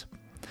misses.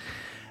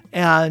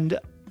 And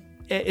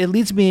it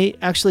leads me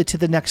actually to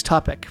the next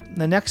topic.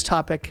 The next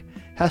topic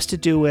has to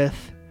do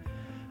with,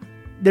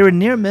 there are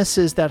near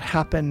misses that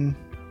happen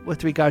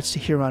with regards to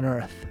here on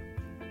earth.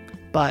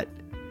 But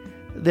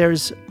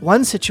there's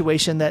one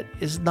situation that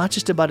is not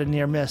just about a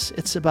near miss.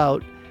 It's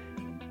about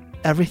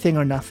everything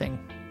or nothing.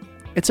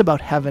 It's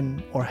about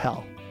heaven or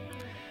hell.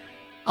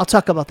 I'll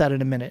talk about that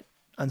in a minute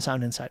on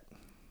Sound Insight.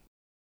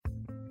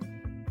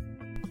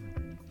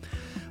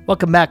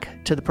 Welcome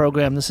back to the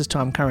program. This is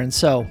Tom Curran.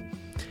 So,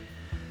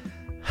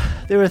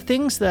 there are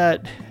things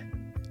that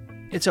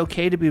it's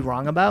okay to be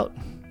wrong about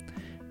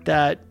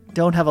that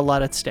don't have a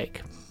lot at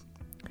stake.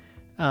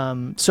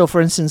 So, for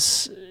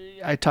instance,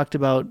 I talked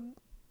about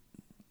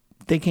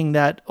thinking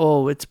that,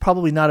 it's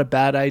probably not a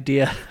bad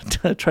idea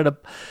to try to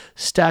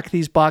stack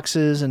these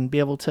boxes and be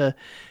able to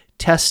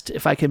test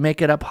if I can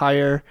make it up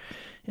higher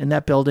in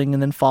that building,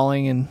 and then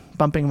falling and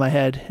bumping my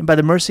head. And by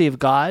the mercy of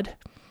God,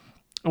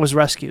 I was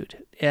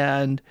rescued.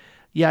 And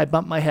yeah, I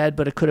bumped my head,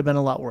 but it could have been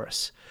a lot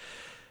worse.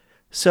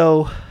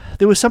 So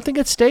there was something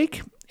at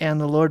stake, and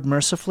the Lord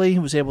mercifully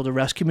was able to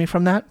rescue me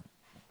from that.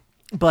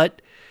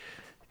 But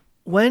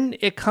when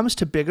it comes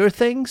to bigger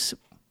things,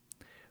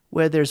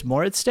 where there's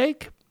more at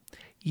stake,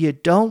 you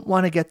don't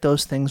want to get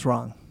those things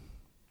wrong.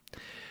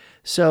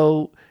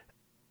 So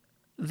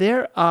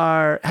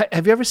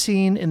have you ever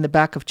seen in the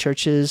back of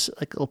churches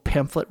like little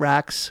pamphlet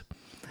racks,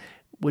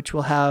 which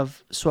will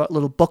have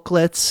little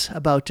booklets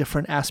about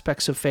different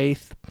aspects of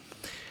faith?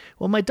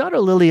 Well, my daughter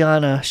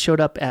Liliana showed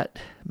up at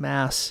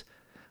Mass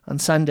on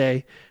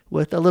Sunday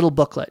with a little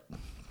booklet.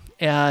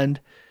 And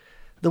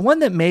the one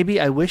that maybe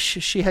I wish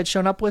she had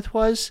shown up with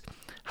was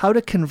How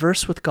to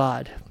Converse with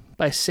God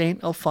by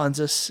St.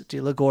 Alphonsus de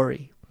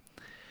Liguori.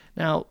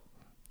 Now,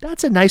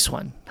 that's a nice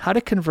one, How to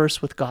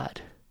Converse with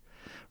God.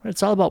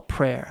 It's all about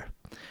prayer.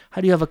 How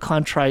do you have a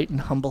contrite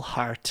and humble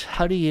heart?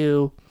 How do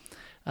you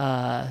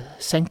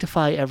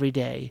sanctify every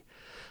day?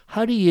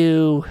 How do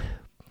you,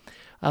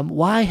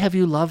 why have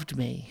you loved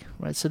me?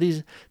 Right. So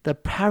the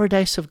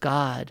paradise of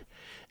God,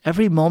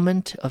 every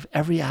moment of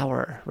every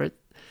hour, right?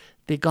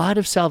 The God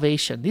of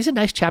salvation. These are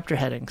nice chapter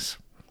headings.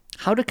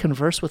 How to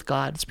Converse with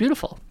God. It's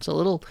beautiful. It's a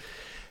little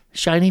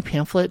shiny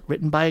pamphlet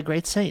written by a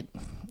great saint,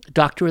 a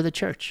doctor of the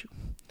church.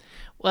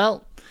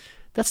 Well,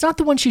 that's not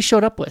the one she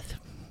showed up with.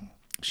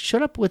 She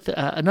showed up with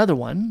another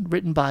one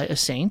written by a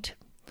saint,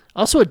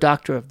 also a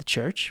doctor of the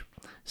church,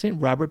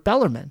 St. Robert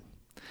Bellarmine.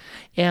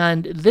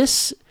 And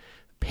this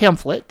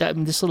pamphlet,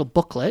 this little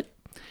booklet,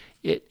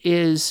 it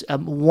is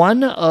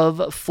one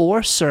of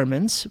 4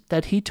 sermons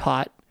that he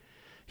taught,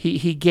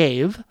 he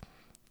gave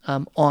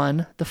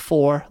on the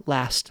 4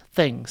 last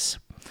things.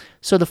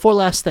 So the 4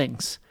 last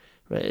things,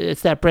 right,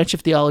 it's that branch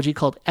of theology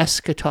called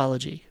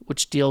eschatology,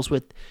 which deals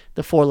with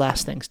the 4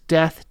 last things: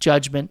 death,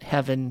 judgment,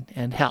 heaven,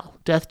 and hell.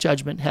 Death,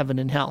 judgment, heaven,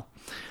 and hell.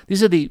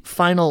 These are the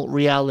final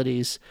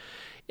realities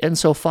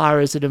insofar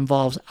as it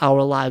involves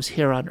our lives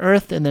here on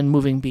earth, and then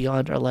moving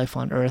beyond our life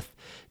on earth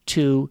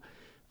to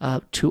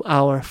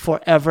our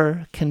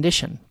forever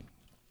condition.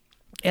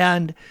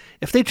 And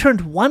if they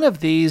turned one of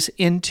these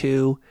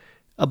into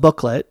a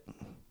booklet,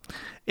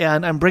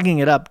 and I'm bringing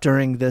it up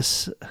during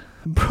this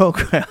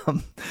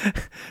program,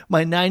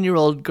 my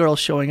 9-year-old girl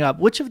showing up,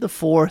 which of the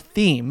 4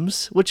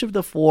 themes, which of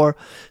the 4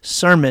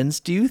 sermons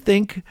do you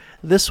think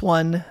this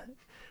one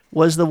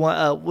was the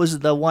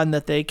one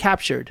that they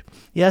captured?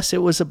 Yes,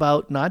 it was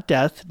about not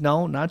death,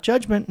 no, not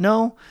judgment,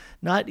 no,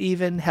 not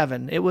even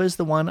heaven. It was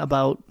the one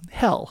about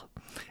hell.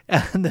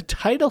 And the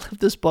title of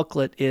this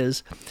booklet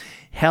is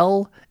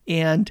Hell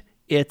and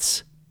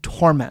Its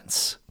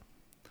Torments.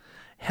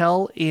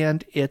 Hell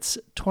and Its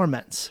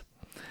Torments.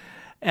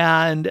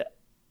 And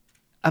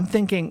I'm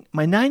thinking,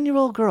 my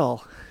 9-year-old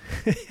girl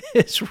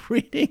is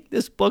reading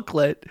this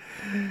booklet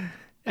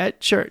at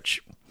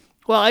church.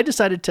 Well, I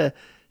decided to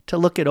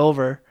look it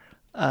over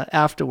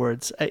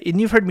afterwards. And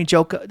you've heard me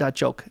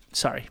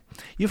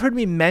You've heard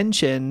me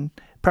mention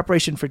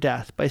Preparation for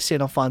Death by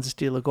St. Alphonsus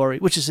de Liguori,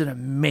 which is an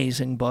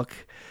amazing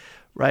book,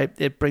 right?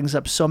 It brings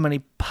up so many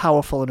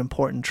powerful and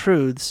important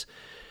truths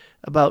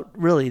about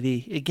really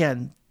the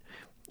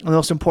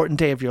most important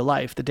day of your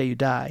life, the day you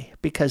die,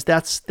 because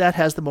that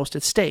has the most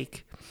at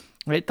stake,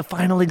 right? The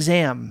final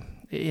exam,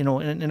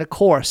 in a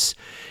course.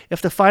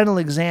 If the final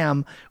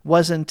exam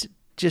wasn't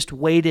just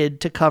weighted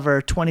to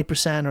cover 20%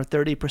 or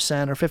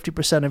 30% or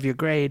 50% of your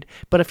grade,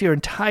 but if your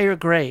entire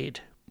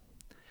grade,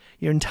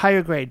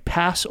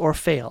 pass or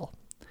fail,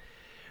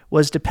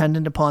 was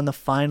dependent upon the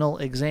final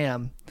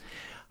exam,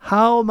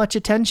 how much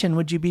attention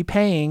would you be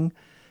paying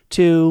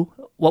to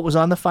what was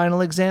on the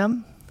final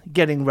exam,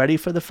 getting ready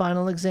for the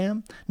final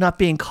exam, not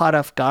being caught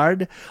off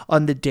guard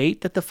on the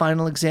date that the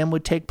final exam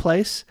would take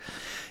place?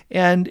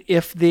 And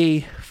if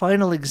the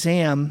final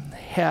exam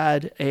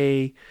had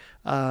a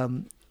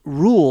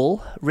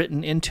rule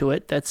written into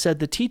it that said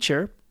the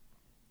teacher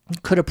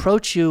could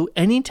approach you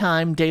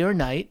anytime, day or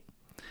night,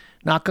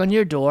 knock on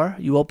your door,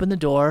 you open the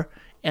door,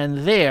 and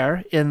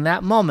there, in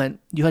that moment,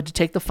 you had to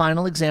take the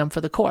final exam for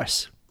the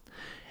course.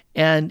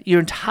 And your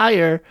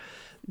entire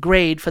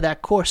grade for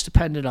that course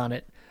depended on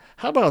it.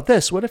 How about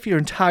this? What if your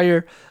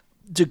entire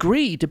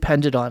degree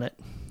depended on it?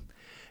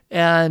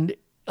 And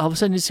all of a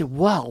sudden you say,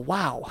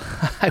 wow,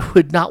 I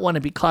would not want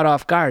to be caught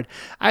off guard.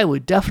 I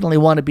would definitely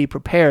want to be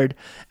prepared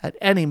at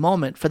any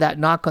moment for that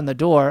knock on the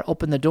door,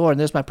 open the door, and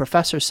there's my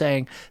professor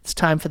saying, it's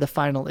time for the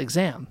final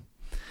exam.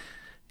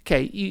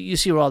 Okay, you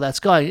see where all that's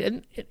going.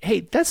 And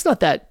hey, it's not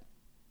that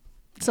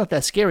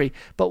scary.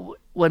 But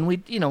when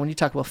you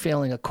talk about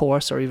failing a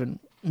course or even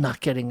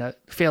not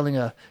failing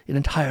an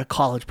entire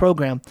college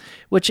program,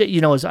 which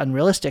is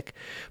unrealistic,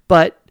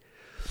 but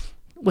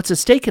what's at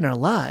stake in our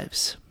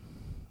lives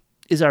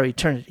is our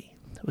eternity.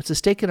 What's at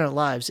stake in our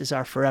lives is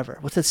our forever.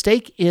 What's at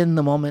stake in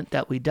the moment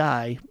that we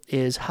die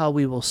is how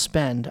we will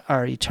spend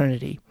our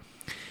eternity.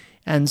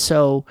 And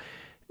so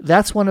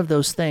that's one of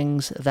those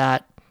things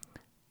that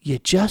you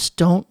just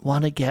don't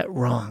want to get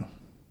wrong.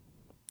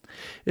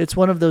 It's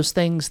one of those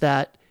things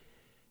that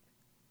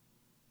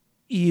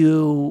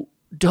you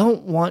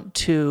don't want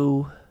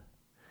to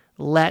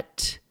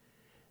let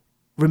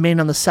remain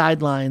on the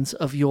sidelines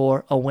of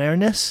your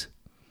awareness,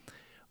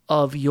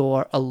 of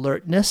your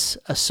alertness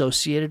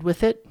associated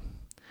with it,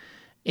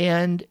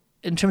 and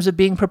in terms of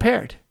being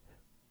prepared,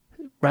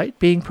 right?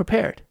 Being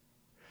prepared.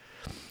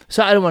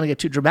 So I don't want to get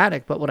too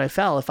dramatic, but when I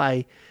fell, if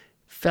I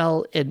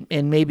fell and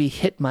maybe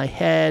hit my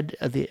head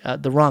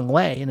the wrong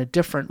way, in a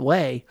different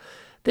way,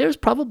 there's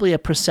probably a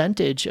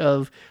percentage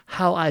of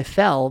how I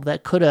fell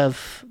that could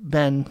have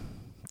been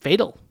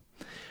fatal.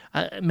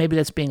 Maybe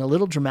that's being a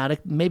little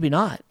dramatic, maybe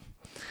not.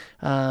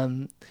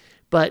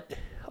 But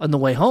on the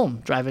way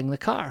home, driving the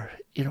car,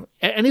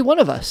 any one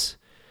of us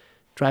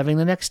driving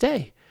the next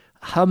day,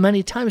 how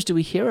many times do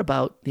we hear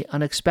about the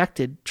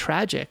unexpected,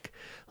 tragic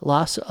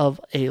loss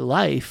of a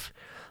life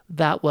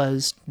that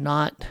was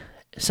not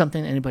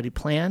something anybody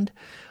planned,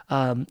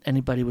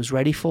 anybody was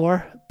ready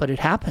for, but it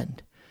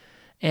happened.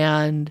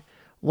 And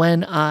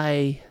when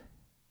I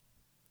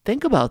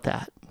think about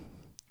that,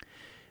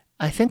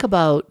 I think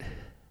about,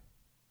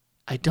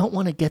 I don't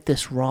want to get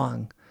this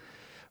wrong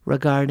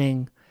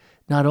regarding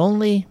not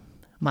only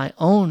my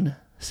own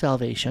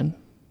salvation,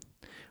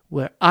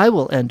 where I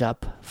will end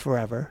up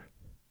forever,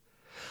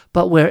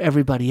 but where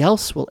everybody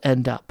else will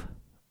end up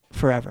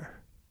forever.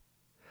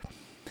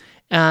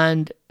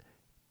 And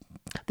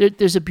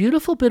there's a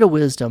beautiful bit of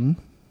wisdom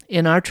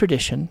in our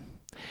tradition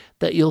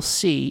that you'll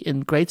see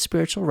in great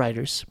spiritual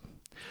writers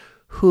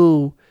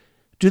who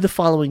do the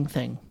following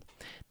thing.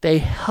 They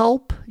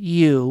help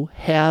you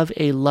have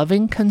a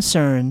loving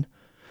concern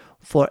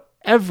for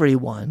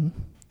everyone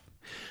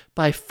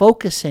by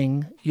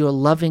focusing your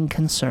loving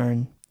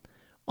concern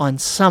on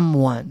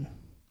someone.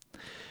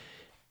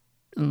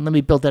 And let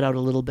me build that out a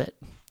little bit.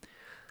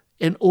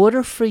 In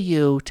order for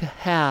you to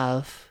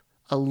have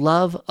a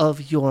love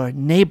of your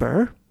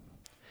neighbor,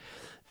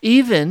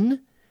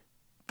 even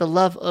the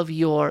love of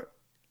your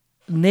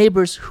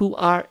neighbors who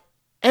are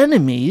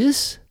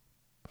enemies,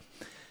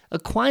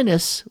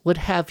 Aquinas would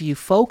have you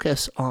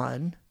focus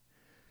on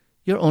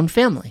your own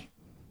family.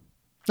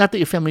 Not that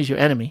your family is your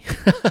enemy,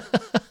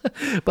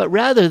 but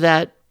rather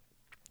that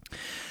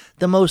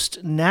the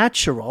most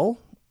natural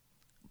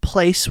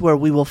place where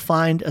we will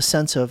find a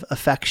sense of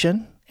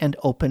affection and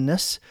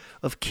openness,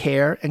 of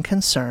care and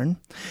concern,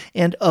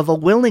 and of a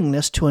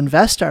willingness to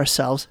invest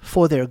ourselves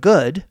for their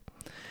good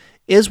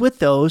is with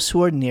those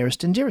who are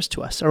nearest and dearest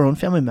to us, our own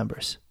family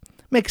members.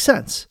 Makes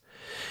sense.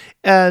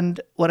 And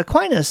what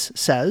Aquinas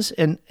says,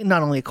 and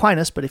not only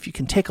Aquinas, but if you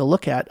can take a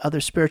look at other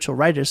spiritual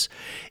writers,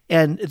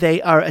 and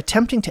they are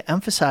attempting to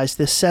emphasize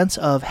this sense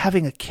of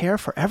having a care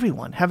for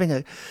everyone, having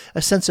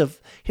a sense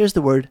of, here's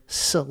the word,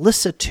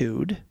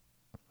 solicitude,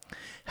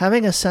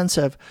 having a sense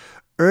of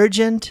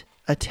urgent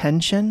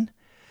attention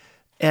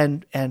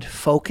and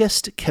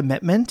focused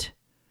commitment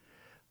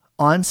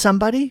on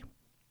somebody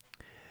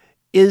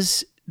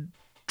is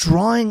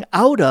drawing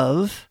out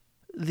of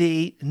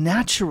the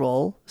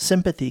natural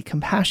sympathy,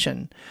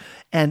 compassion,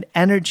 and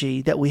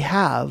energy that we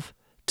have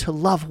to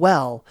love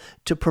well,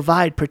 to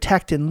provide,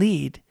 protect, and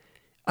lead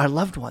our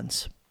loved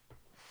ones.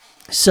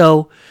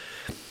 So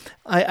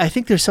I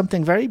think there's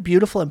something very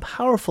beautiful and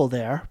powerful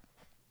there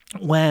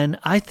when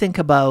I think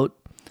about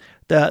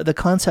the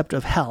concept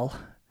of hell,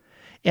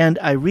 and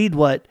I read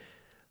what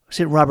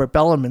St. Robert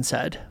Bellarmine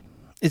said.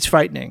 It's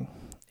frightening.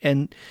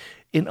 And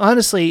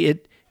honestly,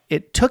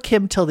 it took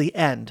him till the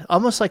end,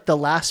 almost like the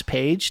last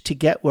page, to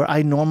get where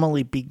I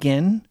normally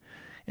begin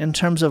in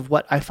terms of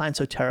what I find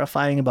so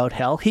terrifying about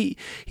hell. He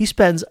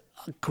spends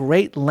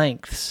great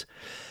lengths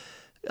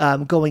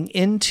going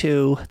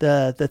into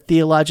the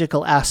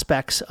theological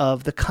aspects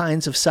of the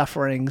kinds of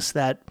sufferings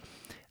that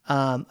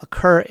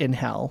occur in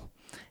hell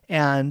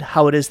and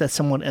how it is that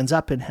someone ends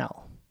up in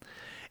hell.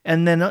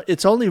 And then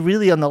it's only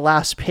really on the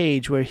last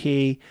page where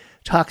he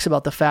talks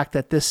about the fact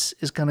that this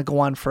is going to go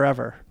on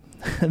forever.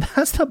 And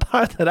that's the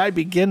part that I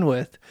begin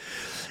with,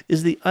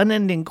 is the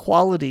unending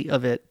quality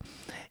of it.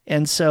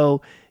 And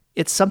so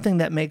it's something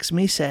that makes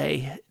me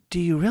say, do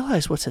you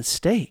realize what's at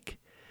stake?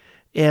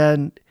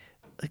 And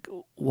like,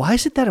 why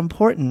is it that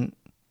important?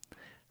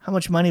 How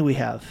much money we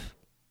have,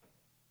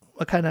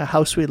 what kind of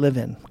house we live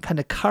in, what kind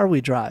of car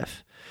we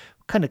drive,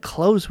 what kind of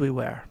clothes we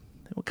wear,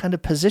 what kind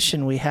of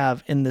position we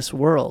have in this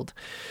world,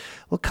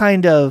 what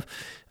kind of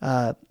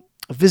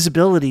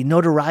visibility,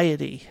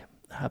 notoriety,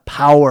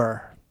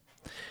 power,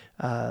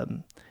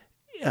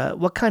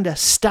 what kind of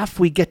stuff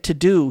we get to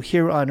do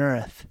here on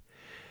earth.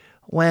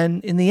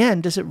 When in the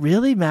end, does it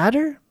really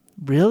matter?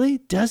 Really?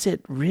 Does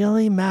it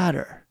really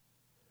matter?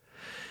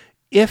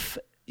 If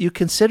you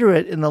consider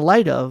it in the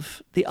light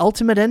of the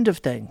ultimate end of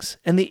things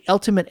and the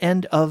ultimate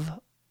end of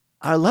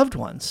our loved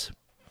ones.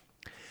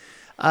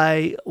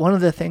 One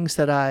of the things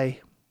that I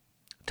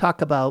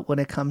talk about when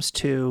it comes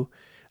to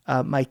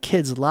my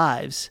kids'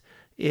 lives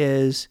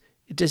is,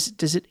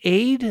 does it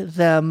aid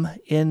them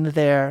in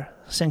their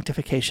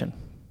sanctification?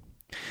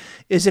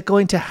 Is it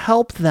going to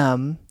help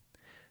them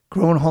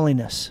grow in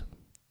holiness?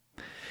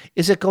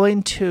 Is it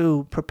going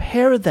to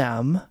prepare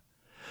them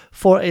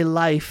for a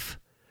life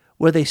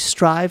where they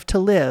strive to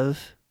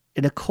live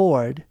in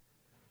accord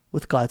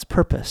with God's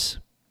purpose?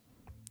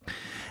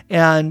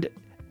 And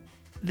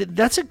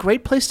that's a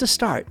great place to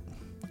start.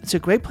 It's a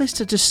great place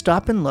to just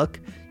stop and look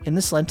in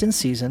this Lenten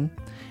season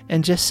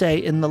and just say,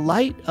 in the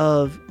light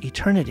of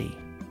eternity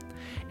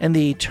and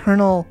the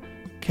eternal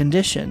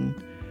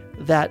condition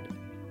that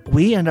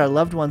we and our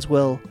loved ones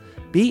will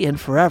be in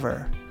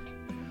forever,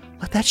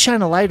 let that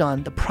shine a light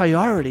on the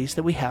priorities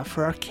that we have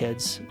for our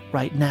kids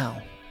right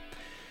now.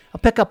 I'll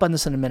pick up on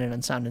this in a minute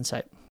on Sound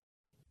Insight.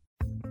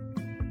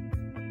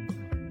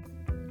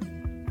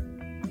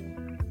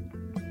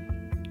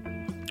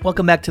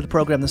 Welcome back to the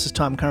program. This is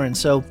Tom Curran.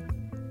 So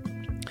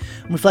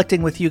I'm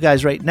reflecting with you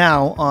guys right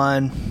now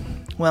on,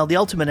 well, the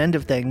ultimate end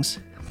of things,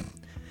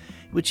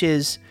 which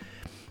is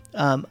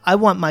I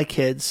want my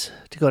kids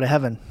to go to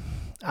heaven.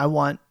 I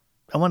want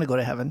to go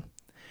to heaven.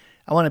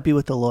 I want to be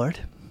with the Lord.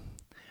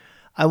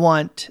 I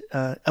want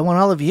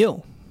all of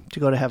you to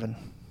go to heaven.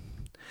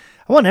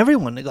 I want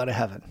everyone to go to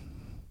heaven.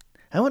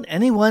 I want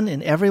anyone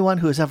and everyone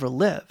who has ever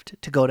lived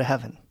to go to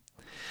heaven.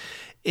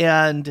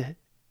 And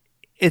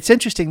it's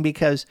interesting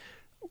because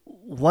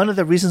one of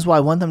the reasons why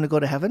I want them to go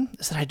to heaven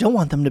is that I don't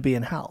want them to be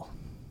in hell.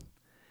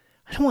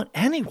 I don't want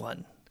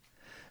anyone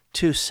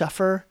to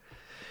suffer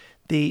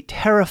the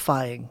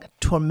terrifying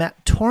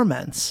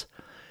torments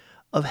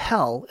of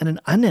hell in an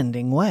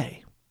unending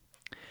way.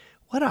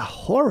 What a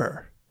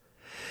horror.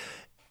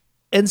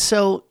 And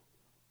so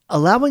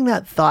allowing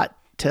that thought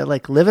to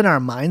live in our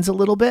minds a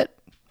little bit,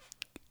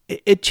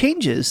 it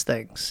changes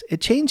things.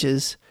 It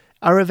changes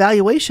our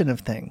evaluation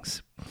of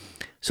things.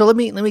 So let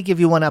me give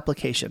you one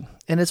application.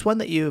 And it's one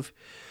that you've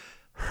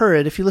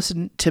heard if you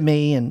listen to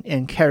me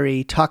and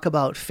Carrie talk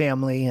about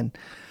family and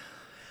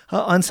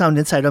on Sound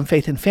Insight on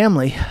Faith and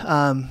Family.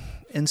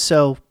 And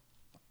so,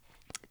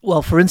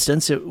 well, for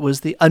instance, it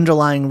was the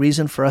underlying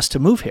reason for us to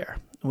move here.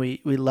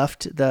 We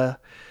left the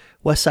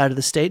west side of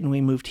the state and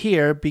we moved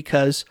here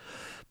because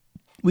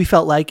we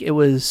felt like it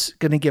was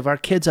going to give our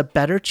kids a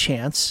better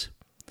chance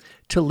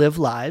to live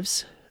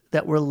lives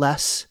that were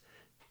less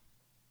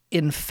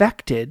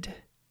infected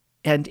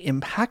and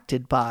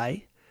impacted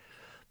by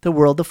the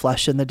world, the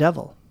flesh, and the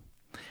devil,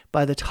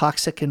 by the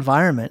toxic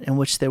environment in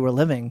which they were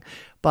living,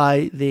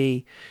 by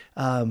the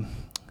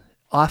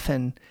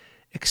often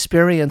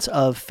experience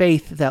of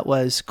faith that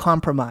was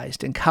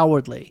compromised and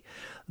cowardly,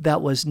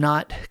 that was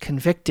not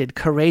convicted,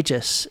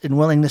 courageous, and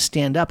willing to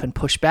stand up and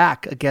push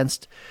back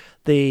against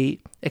the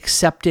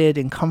accepted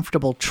and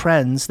comfortable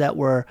trends that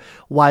were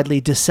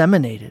widely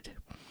disseminated.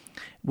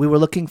 We were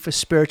looking for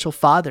spiritual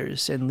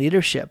fathers and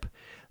leadership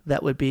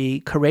that would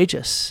be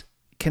courageous,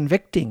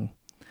 convicting,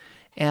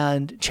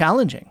 and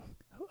challenging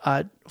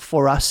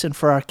for us and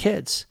for our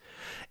kids,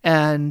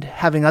 and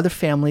having other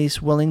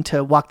families willing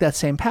to walk that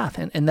same path.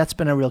 And that's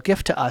been a real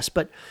gift to us.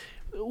 But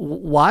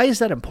why is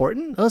that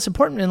important? Well, it's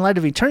important in light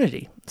of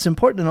eternity. It's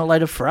important in the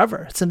light of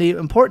forever. It's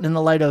important in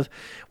the light of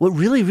what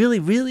really, really,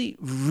 really,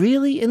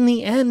 really in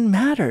the end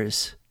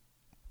matters.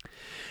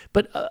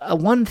 But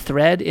one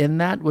thread in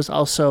that was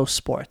also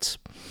sports.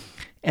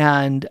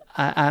 And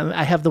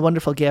I have the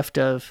wonderful gift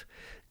of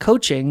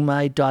coaching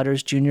my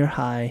daughter's junior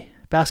high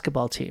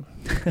basketball team.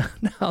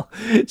 Now,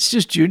 it's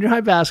just junior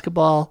high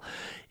basketball.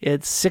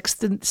 It's sixth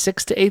to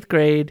 8th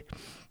grade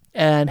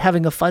and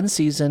having a fun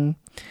season.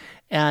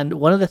 And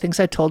one of the things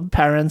I told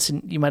parents,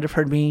 and you might have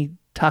heard me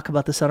talk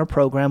about this on a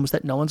program, was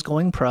that no one's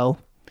going pro.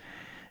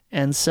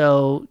 And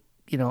so,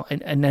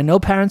 and I know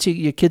parents,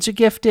 your kids are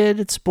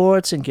gifted at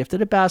sports and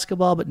gifted at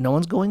basketball, but no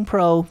one's going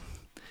pro.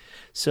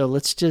 So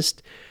let's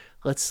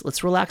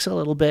relax a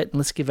little bit and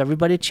let's give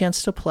everybody a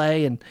chance to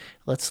play, and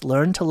let's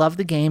learn to love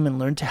the game and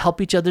learn to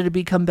help each other to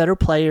become better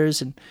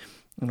players and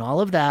all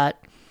of that.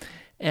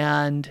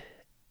 And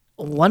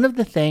one of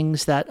the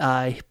things that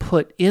I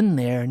put in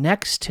there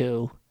next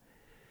to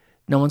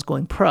no one's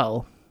going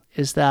pro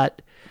is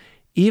that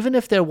even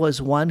if there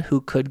was one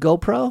who could go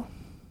pro,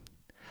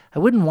 I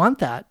wouldn't want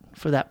that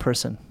for that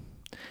person.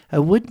 I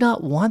would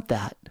not want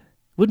that.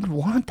 Wouldn't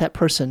want that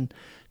person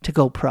to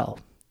go pro.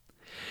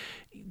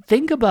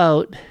 Think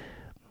about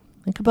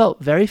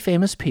very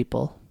famous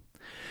people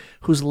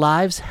whose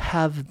lives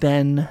have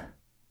been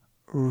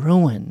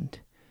ruined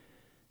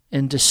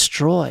and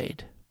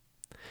destroyed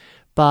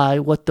by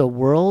what the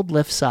world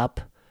lifts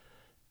up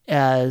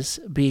as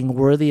being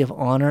worthy of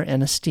honor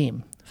and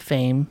esteem: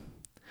 fame,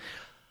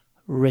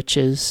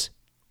 riches,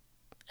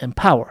 and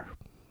power.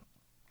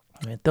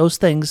 Right? Those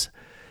things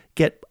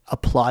get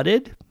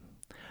applauded,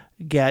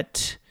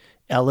 get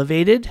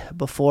elevated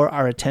before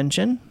our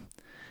attention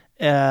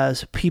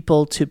as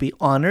people to be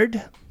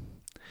honored,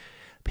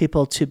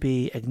 people to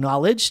be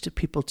acknowledged,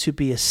 people to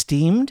be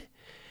esteemed,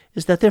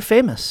 is that they're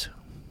famous.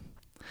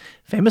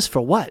 Famous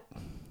for what?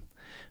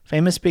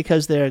 Famous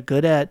because they're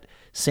good at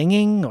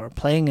singing or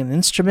playing an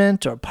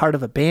instrument or part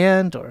of a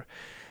band, or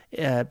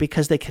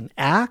because they can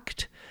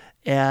act,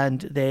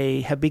 and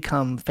they have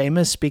become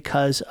famous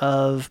because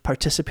of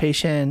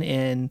participation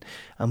in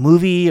a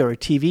movie or a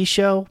TV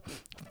show.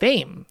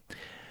 Fame.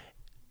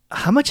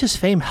 How much has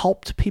fame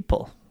helped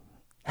people?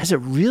 Has it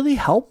really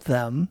helped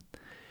them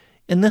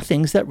in the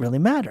things that really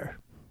matter?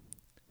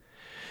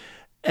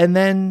 And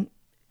then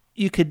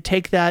you could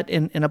take that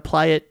and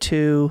apply it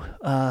to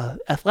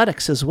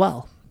athletics as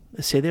well.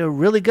 Say they were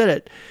really good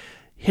at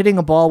hitting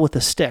a ball with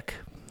a stick,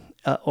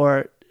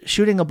 or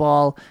shooting a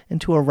ball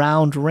into a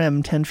round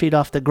rim 10 feet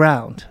off the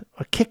ground,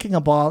 or kicking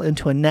a ball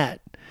into a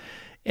net.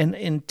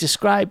 And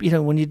describe,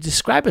 when you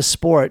describe a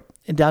sport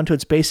and down to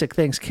its basic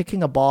things,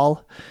 kicking a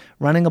ball,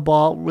 running a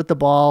ball with the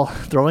ball,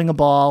 throwing a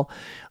ball,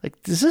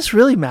 like, does this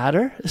really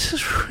matter? Is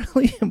this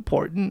really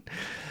important?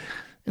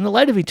 In the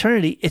light of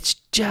eternity, it's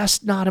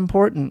just not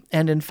important.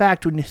 And in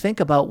fact, when you think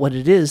about what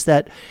it is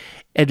that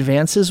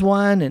advances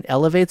one and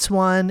elevates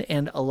one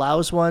and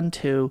allows one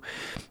to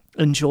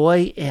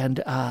enjoy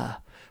and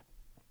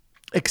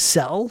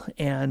excel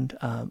and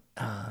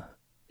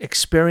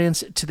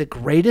experience to the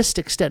greatest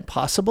extent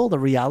possible the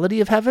reality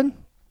of heaven,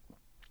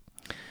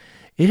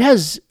 it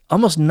has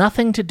almost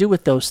nothing to do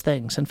with those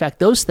things. In fact,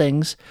 those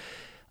things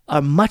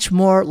are much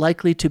more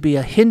likely to be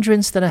a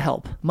hindrance than a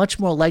help, much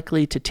more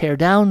likely to tear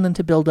down than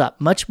to build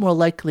up, much more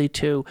likely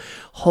to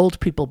hold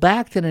people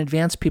back than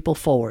advance people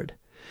forward.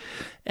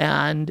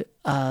 And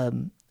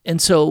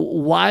so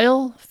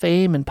while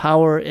fame and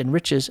power and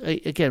riches,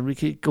 again, we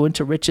could go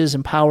into riches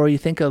and power. You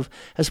think of,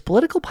 has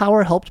political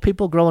power helped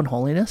people grow in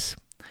holiness?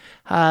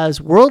 Has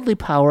worldly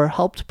power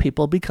helped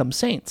people become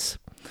saints?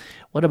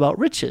 What about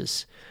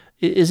riches?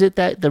 Is it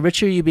that the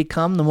richer you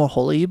become, the more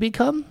holy you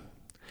become?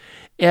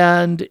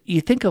 And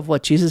you think of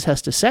what Jesus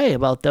has to say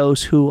about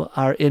those who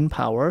are in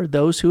power,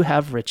 those who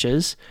have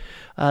riches,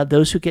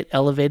 those who get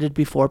elevated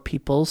before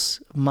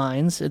people's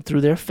minds and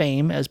through their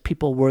fame as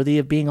people worthy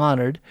of being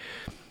honored.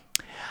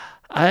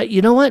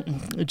 You know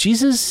what?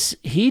 Jesus,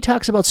 he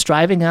talks about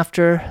striving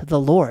after the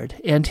Lord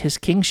and his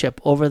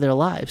kingship over their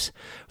lives,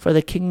 for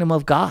the kingdom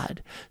of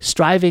God.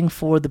 Striving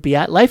for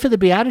the life of the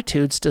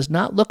Beatitudes does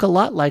not look a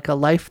lot like a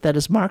life that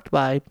is marked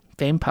by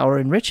fame, power,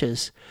 and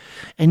riches.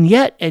 And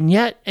yet,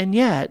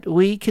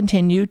 we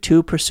continue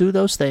to pursue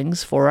those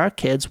things for our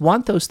kids,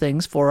 want those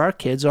things for our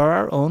kids or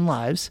our own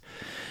lives.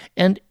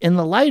 And in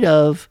the light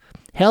of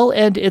Hell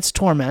and Its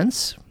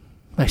Torments,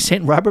 by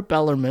St. Robert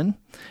Bellarmine,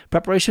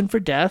 Preparation for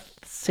Death,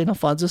 St.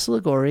 Alphonsus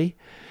Liguori,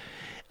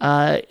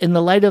 in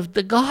the light of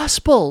the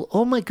gospel,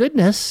 oh my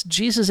goodness,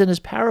 Jesus in his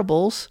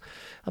parables,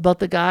 about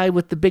the guy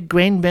with the big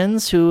grain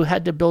bins who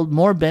had to build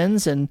more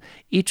bins and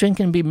eat, drink,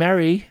 and be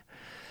merry,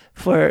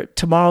 for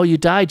tomorrow you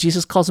die.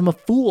 Jesus calls him a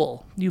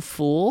fool. You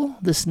fool,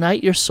 this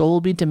night your soul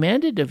will be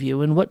demanded of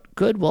you, and what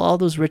good will all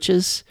those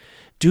riches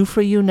do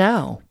for you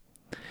now?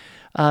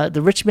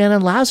 The rich man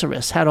and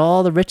Lazarus had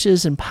all the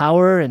riches and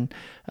power and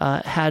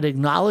had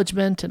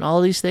acknowledgement and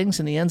all these things,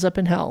 and he ends up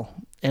in hell.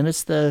 And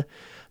it's the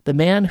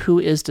man who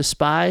is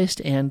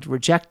despised and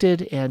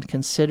rejected and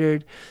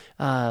considered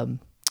someone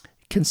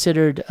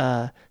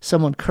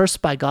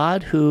cursed by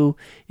God, who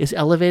is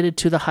elevated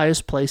to the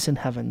highest place in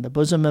heaven, the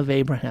bosom of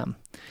Abraham.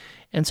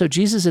 And so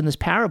Jesus in this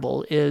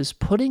parable is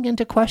putting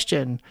into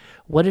question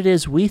what it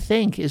is we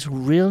think is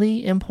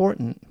really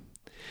important.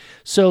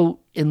 So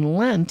in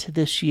Lent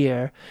this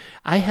year,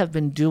 I have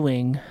been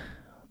doing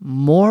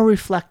more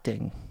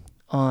reflecting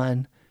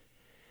on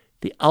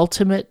the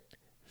ultimate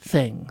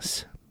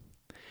things.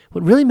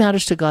 What really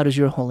matters to God is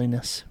your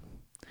holiness.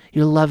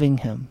 You're loving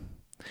him,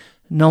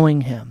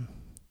 knowing him,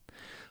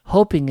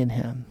 hoping in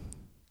him,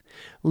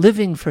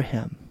 living for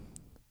him,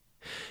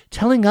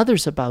 telling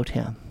others about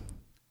him,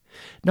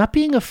 not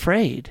being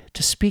afraid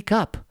to speak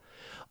up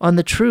on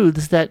the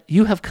truths that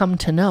you have come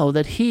to know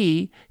that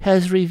he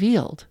has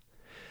revealed.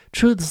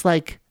 Truths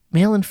like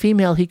male and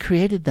female, he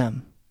created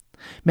them.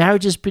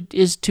 Marriage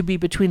is to be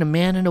between a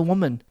man and a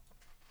woman.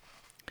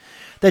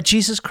 That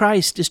Jesus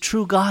Christ is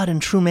true God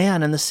and true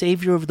man and the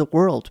Savior of the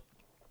world.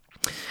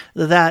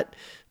 That,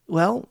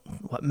 well,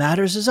 what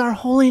matters is our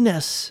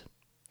holiness,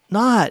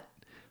 not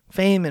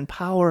fame and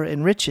power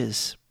and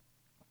riches.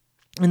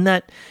 And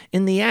that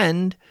in the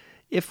end,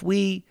 if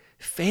we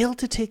fail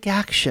to take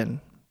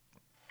action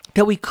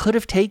that we could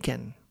have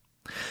taken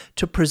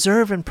to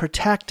preserve and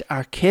protect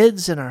our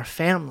kids and our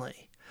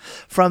family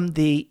from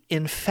the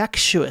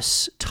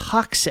infectious,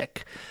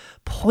 toxic,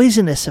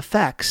 poisonous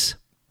effects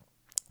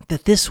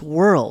that this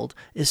world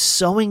is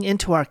sowing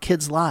into our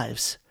kids'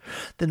 lives,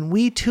 then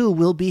we too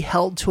will be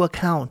held to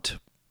account.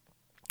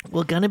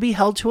 We're going to be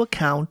held to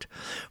account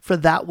for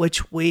that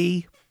which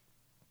we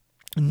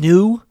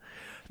knew,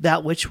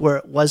 that which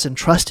was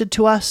entrusted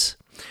to us,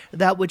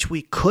 that which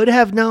we could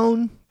have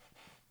known,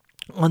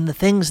 on the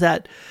things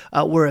that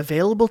were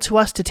available to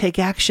us to take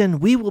action.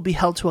 We will be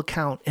held to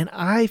account. And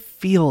I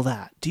feel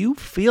that. Do you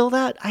feel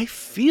that? I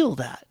feel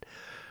that.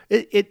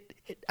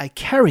 I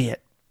carry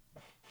it,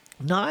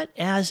 not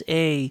as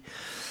a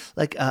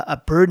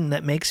burden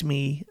that makes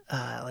me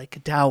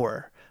like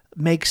dour,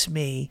 makes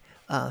me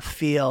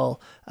feel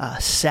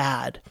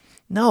sad.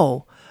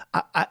 No,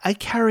 I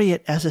carry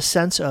it as a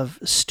sense of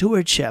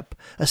stewardship,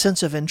 a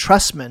sense of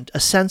entrustment,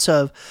 a sense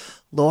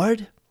of,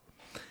 Lord,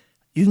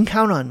 you can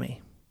count on me.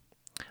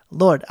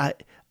 Lord,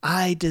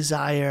 I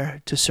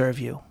desire to serve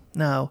you.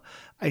 Now,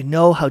 I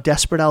know how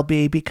desperate I'll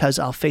be because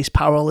I'll face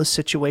powerless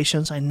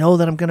situations. I know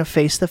that I'm going to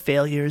face the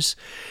failures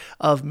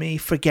of me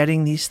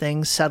forgetting these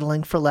things,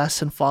 settling for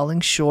less and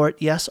falling short.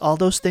 Yes, all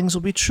those things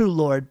will be true,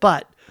 Lord.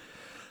 But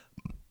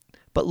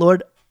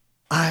Lord,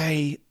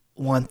 I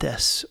want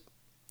this.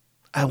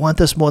 I want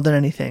this more than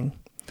anything.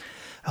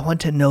 I want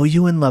to know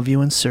you and love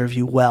you and serve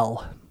you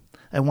well.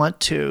 I want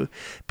to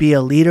be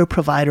a leader,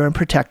 provider, and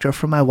protector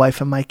for my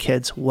wife and my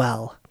kids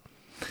well.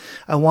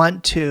 I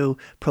want to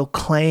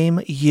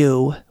proclaim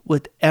you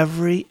with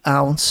every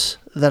ounce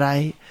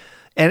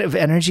of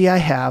energy I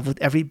have,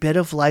 with every bit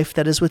of life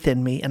that is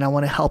within me, and I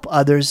want to help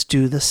others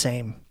do the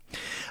same.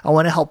 I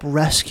want to help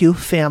rescue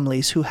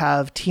families who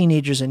have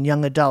teenagers and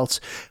young adults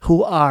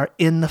who are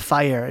in the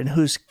fire and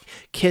whose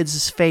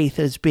kids' faith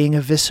is being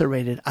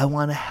eviscerated. I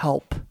want to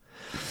help.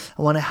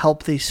 I want to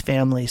help these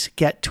families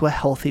get to a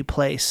healthy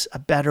place, a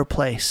better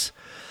place,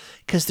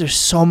 because there's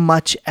so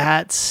much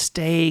at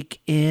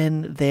stake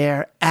in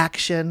their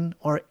action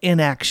or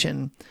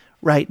inaction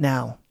right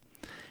now.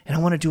 And I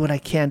want to do what I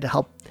can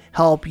to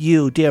help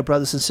you, dear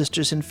brothers and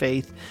sisters in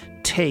faith,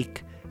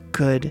 take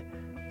good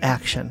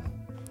action.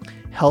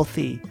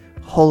 Healthy,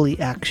 holy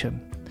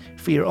action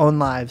for your own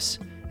lives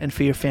and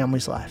for your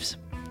family's lives.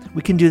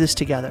 We can do this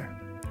together.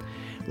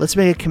 Let's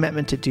make a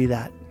commitment to do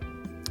that.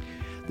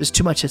 There's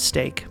too much at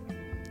stake.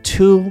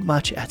 Too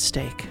much at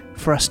stake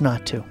for us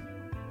not to.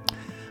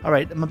 All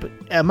right,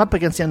 I'm up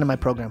against the end of my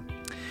program.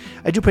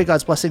 I do pray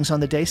God's blessings on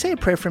the day. Say a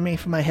prayer for me,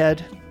 for my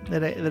head,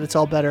 that it's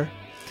all better.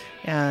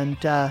 And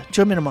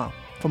join me tomorrow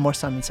for more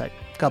Sun Insight.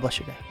 God bless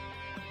your day.